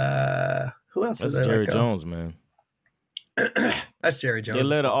 Who else? That's Jerry Jones, man. That's Jerry Jones. They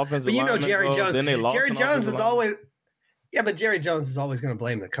let an offensive lineman Jerry go, Jones. then they lost Jerry an Jones offensive is lineman. always. Yeah, but Jerry Jones is always going to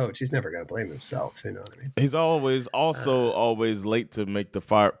blame the coach. He's never going to blame himself. You know what I mean? He's always late to make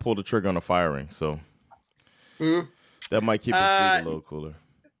pull the trigger on a firing. So that might keep his seat a little cooler.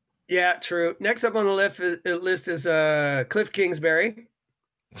 Yeah, true. Next up on the list is Cliff Kingsbury.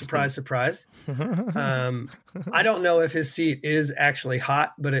 Surprise, surprise. I don't know if his seat is actually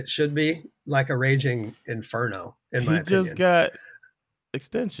hot, but it should be like a raging inferno, in my opinion. He just got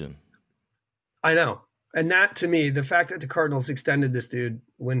extension. I know. And that, to me, the fact that the Cardinals extended this dude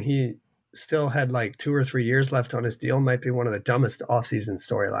when he still had like 2 or 3 years left on his deal might be one of the dumbest offseason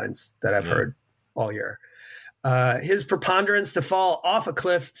storylines that I've heard all year. His preponderance to fall off a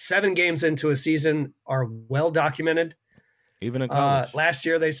cliff 7 games into a season are well documented. Even in college. Last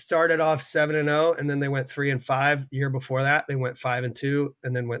year they started off 7-0, and then they went 3-5. Year before that they went 5-2,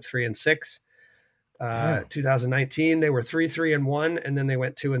 and then went 3-6. 2019 they were 3-3-1, and then they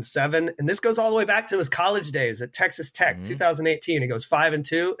went 2-7. And this goes all the way back to his college days at Texas Tech. 2018 he goes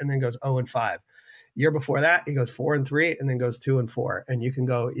 5-2, and then goes 0-5. Year before that he goes 4-3, and then goes 2-4. And you can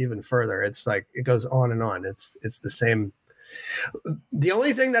go even further. It's like it goes on and on. It's the same. The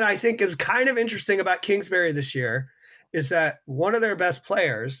only thing that I think is kind of interesting about Kingsbury this year is that one of their best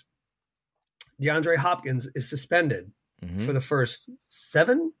players, DeAndre Hopkins, is suspended for the first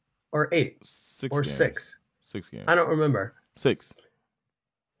 7 or 8 or 6. 6 games. I don't remember. 6.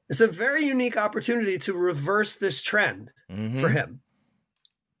 It's a very unique opportunity to reverse this trend for him.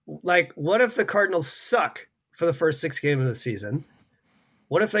 Like, what if the Cardinals suck for the first 6 games of the season?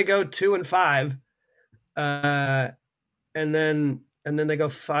 What if they go 2-5, and then they go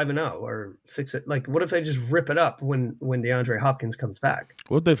 5-0 or 6? Like, what if they just rip it up when DeAndre Hopkins comes back?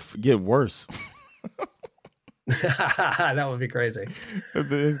 What if they get worse? That would be crazy.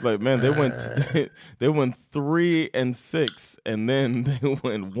 It's like, man, they went 3-6, and then they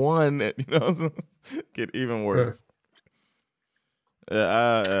went 1. Get even worse.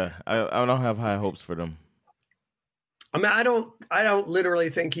 I don't have high hopes for them. I mean, I don't literally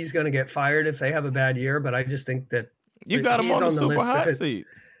think he's going to get fired if they have a bad year, but I just think that you got him on the super hot seat.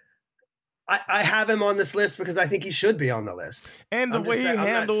 I have him on this list because I think he should be on the list. And the way he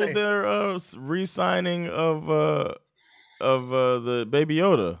handled their re-signing of the Baby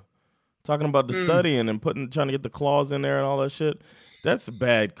Yoda, talking about the studying and trying to get the clause in there and all that shit, that's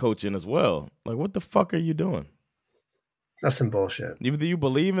bad coaching as well. Like, what the fuck are you doing? That's some bullshit. Either you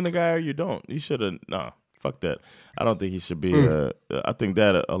believe in the guy or you don't. You should have. Nah, fuck that. I don't think he should be. I think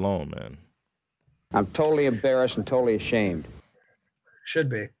that alone, man. I'm totally embarrassed and totally ashamed. Should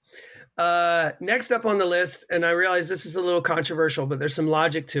be. Next up on the list, and I realize this is a little controversial, but there's some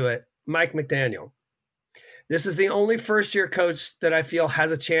logic to it. Mike McDaniel. This is the only first-year coach that I feel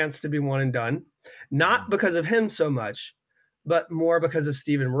has a chance to be one and done. Not because of him so much, but more because of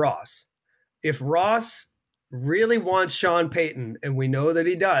Stephen Ross. If Ross really wants Sean Payton, and we know that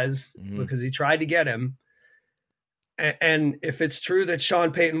he does because he tried to get him, and if it's true that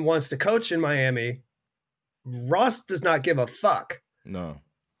Sean Payton wants to coach in Miami, Ross does not give a fuck. No.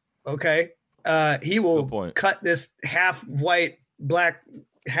 Okay? He will cut this half white,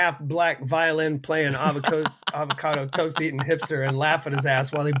 half black violin playing avocado toast eating hipster and laugh at his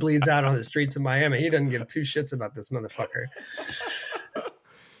ass while he bleeds out on the streets of Miami. He doesn't give two shits about this motherfucker.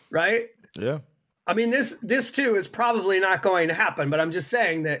 Right? Yeah. I mean, this too is probably not going to happen, but I'm just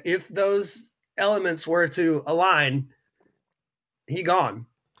saying that if those elements were to align, he gone.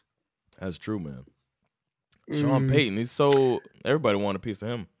 That's true, man. Sean Payton, everybody want a piece of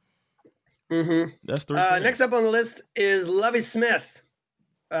him. Mm-hmm. That's 3. Next up on the list is Lovie Smith.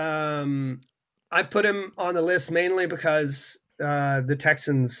 I put him on the list mainly because the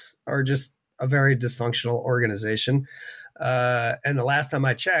Texans are just a very dysfunctional organization. And the last time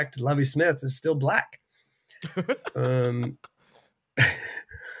I checked, Lovie Smith is still black. And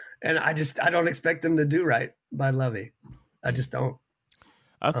I don't expect them to do right by Lovie. I just don't.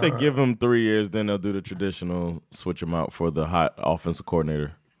 I say give him 3 years, then they'll do the traditional switch him out for the hot offensive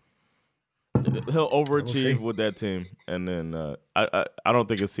coordinator. He'll overachieve with that team, and then I don't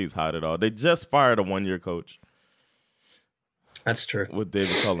think his seat's hot at all. They just fired a 1-year coach. That's true. With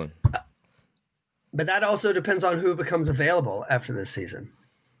David Cullen. But that also depends on who becomes available after this season.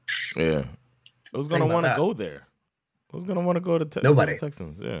 Yeah. Who's going to want to go there? Who's going to want to go to Nobody. The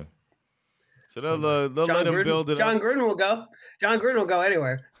Texans? Yeah. So they'll let him build it John up. Gruden will go. John Gruden will go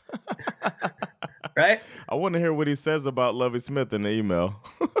anywhere. Right? I want to hear what he says about Lovie Smith in the email.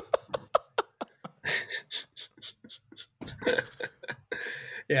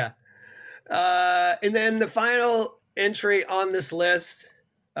 Yeah. And then the final entry on this list,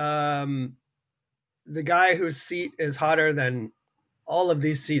 the guy whose seat is hotter than all of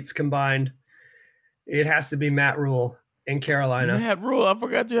these seats combined, it has to be Matt Rule in Carolina. Matt Rule, I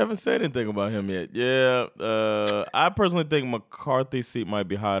forgot you haven't said anything about him yet. Yeah, I personally think McCarthy's seat might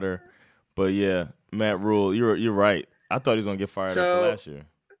be hotter, but yeah, Matt Rule, you're right. I thought he was gonna get fired after last year.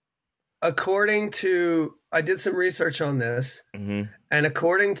 According to, I did some research on this, and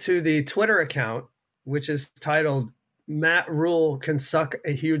according to the Twitter account, which is titled "Matt Rule Can Suck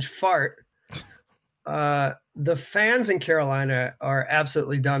a Huge Fart," the fans in Carolina are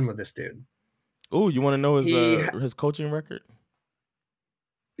absolutely done with this dude. Oh, you want to know his coaching record?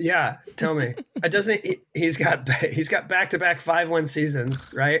 Yeah, tell me. He's got back-to-back 5-win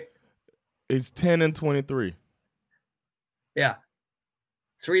seasons, right? He's 10-23. Yeah.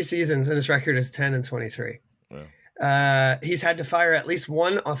 3 seasons and his record is 10-23. Yeah. He's had to fire at least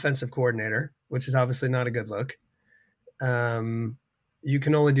one offensive coordinator, which is obviously not a good look. You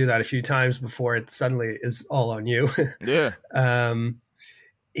can only do that a few times before it suddenly is all on you. Yeah.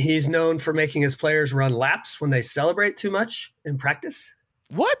 He's known for making his players run laps when they celebrate too much in practice.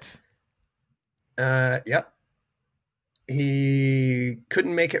 What? Yep. He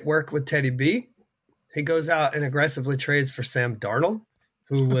couldn't make it work with Teddy B. He goes out and aggressively trades for Sam Darnold,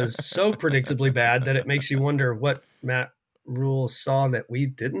 who was so predictably bad that it makes you wonder what Matt Rule saw that we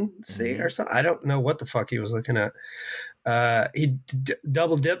didn't see or something. I don't know what the fuck he was looking at. He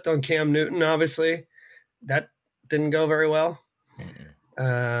double dipped on Cam Newton, obviously. That didn't go very well.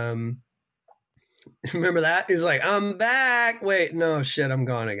 Remember that? He's like, I'm back. Wait, no, shit, I'm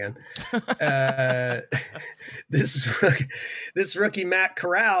gone again. This rookie Matt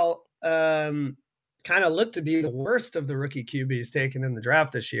Corral kind of looked to be the worst of the rookie QBs taken in the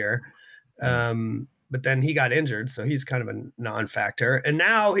draft this year. But then he got injured, so he's kind of a non-factor. And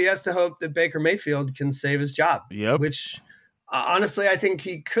now he has to hope that Baker Mayfield can save his job. Yep. Which, honestly, I think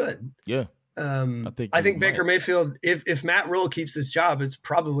he could. Yeah. I think Baker Mayfield, if Matt Rule keeps his job, it's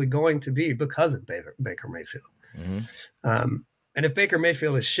probably going to be because of Baker Mayfield. And if Baker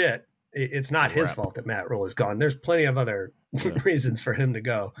Mayfield is shit, it's not his fault that Matt Rule is gone. There's plenty of other reasons for him to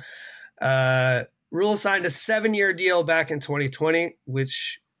go. Rule signed a 7-year deal back in 2020,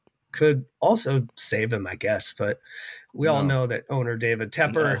 which could also save him, I guess. But we all know that owner David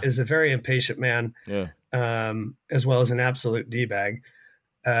Tepper is a very impatient man, as well as an absolute D-bag.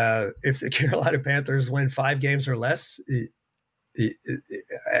 If the Carolina Panthers win 5 games or less,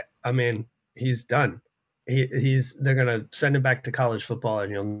 I mean, he's done. they're gonna send him back to college football,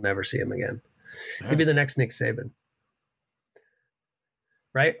 and you'll never see him again. He'll be the next Nick Saban,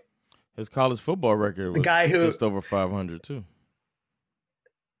 right? His college football record was just over 500 too.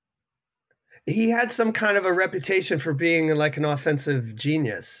 He had some kind of a reputation for being like an offensive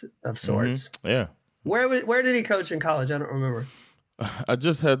genius of sorts. Mm-hmm. Yeah. Where did he coach in college? I don't remember. I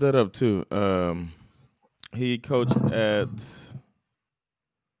just had that up too. He coached at.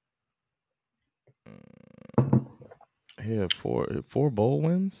 He had four bowl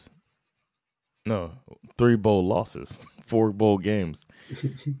wins. No, 3 bowl losses, 4 bowl games.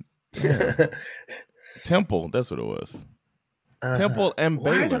 Temple, that's what it was. Temple and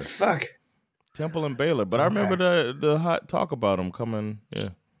Baylor. Why the fuck? Temple and Baylor, but I remember the hot talk about him coming. Yeah,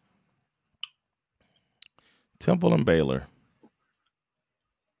 Temple and Baylor.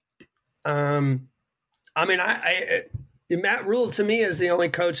 I mean, Matt Rule to me is the only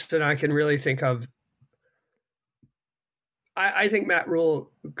coach that I can really think of. I think Matt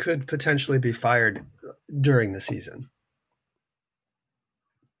Rule could potentially be fired during the season.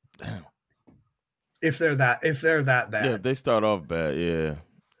 Damn. If they're that bad. Yeah, if they start off bad, yeah.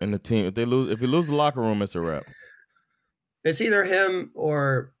 And the team, if you lose the locker room, it's a wrap. It's either him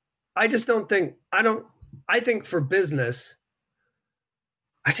or I think for business,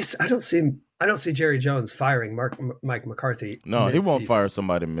 I don't see Jerry Jones firing Mike McCarthy. No, he won't fire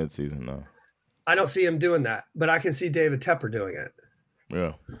somebody mid-season, no. I don't see him doing that, but I can see David Tepper doing it.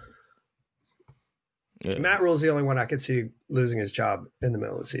 Yeah. Matt Rule's the only one I could see losing his job in the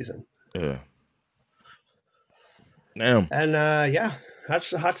middle of the season. Yeah. Damn. And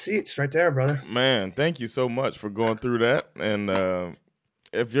that's the hot seats right there, brother. Man, thank you so much for going through that. And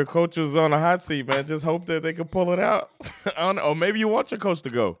if your coach is on a hot seat, man, just hope that they can pull it out. I don't know. Or maybe you want your coach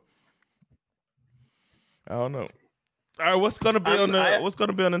to go. I don't know. All right, what's gonna be on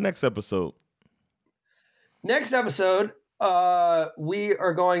the next episode? Next episode, we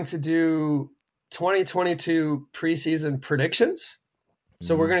are going to do 2022 preseason predictions.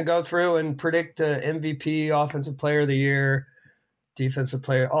 So we're going to go through and predict MVP, Offensive Player of the Year, Defensive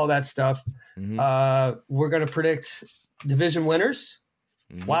Player, all that stuff. Mm-hmm. We're going to predict division winners,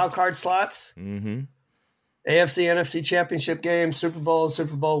 wild card slots, AFC, NFC Championship game, Super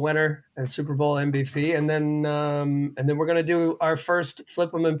Bowl winner, and Super Bowl MVP, and then we're going to do our first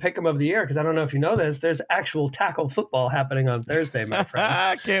flip 'em and pick 'em of the year, because I don't know if you know this, there's actual tackle football happening on Thursday, my friend.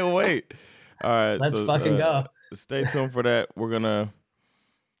 I can't wait. All right, let's fucking go. Stay tuned for that. We're gonna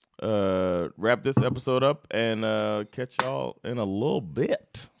wrap this episode up and catch y'all in a little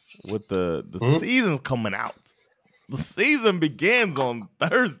bit with the season's coming out. The season begins on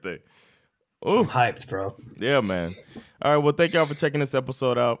Thursday. Ooh. I'm hyped, bro. Yeah, man. All right, well, thank y'all for checking this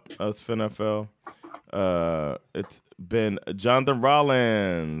episode out. It's FinFL. It's been Jonathan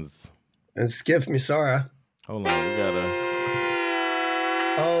Rollins. And Skiff Misara. Hold on, we gotta...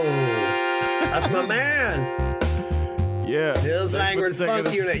 Oh, that's my man. Yeah. Hills Langren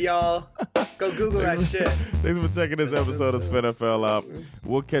Funk Unit, y'all. Go Google that shit. Thanks for checking this episode of FinFL out.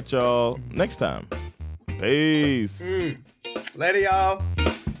 We'll catch y'all next time. Peace. Later, y'all.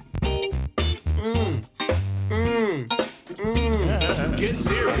 Get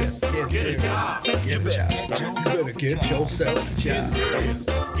serious. Get a job. You better get yourself a job. Get serious.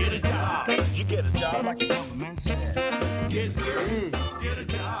 Get a job. You get a job like the government said. Get serious. Get a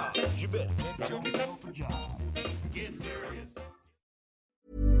job. You better get yourself a job. Get serious.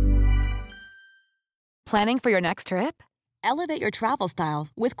 Planning for your next trip? Elevate your travel style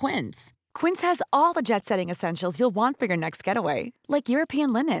with Quince. Quince has all the jet-setting essentials you'll want for your next getaway, like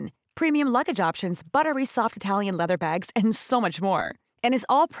European linen, premium luggage options, buttery soft Italian leather bags, and so much more. And is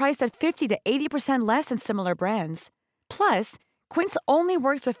all priced at 50 to 80% less than similar brands. Plus, Quince only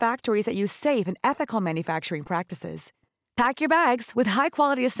works with factories that use safe and ethical manufacturing practices. Pack your bags with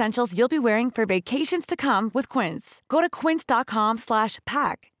high-quality essentials you'll be wearing for vacations to come with Quince. Go to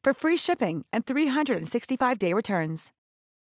quince.com/pack for free shipping and 365-day returns.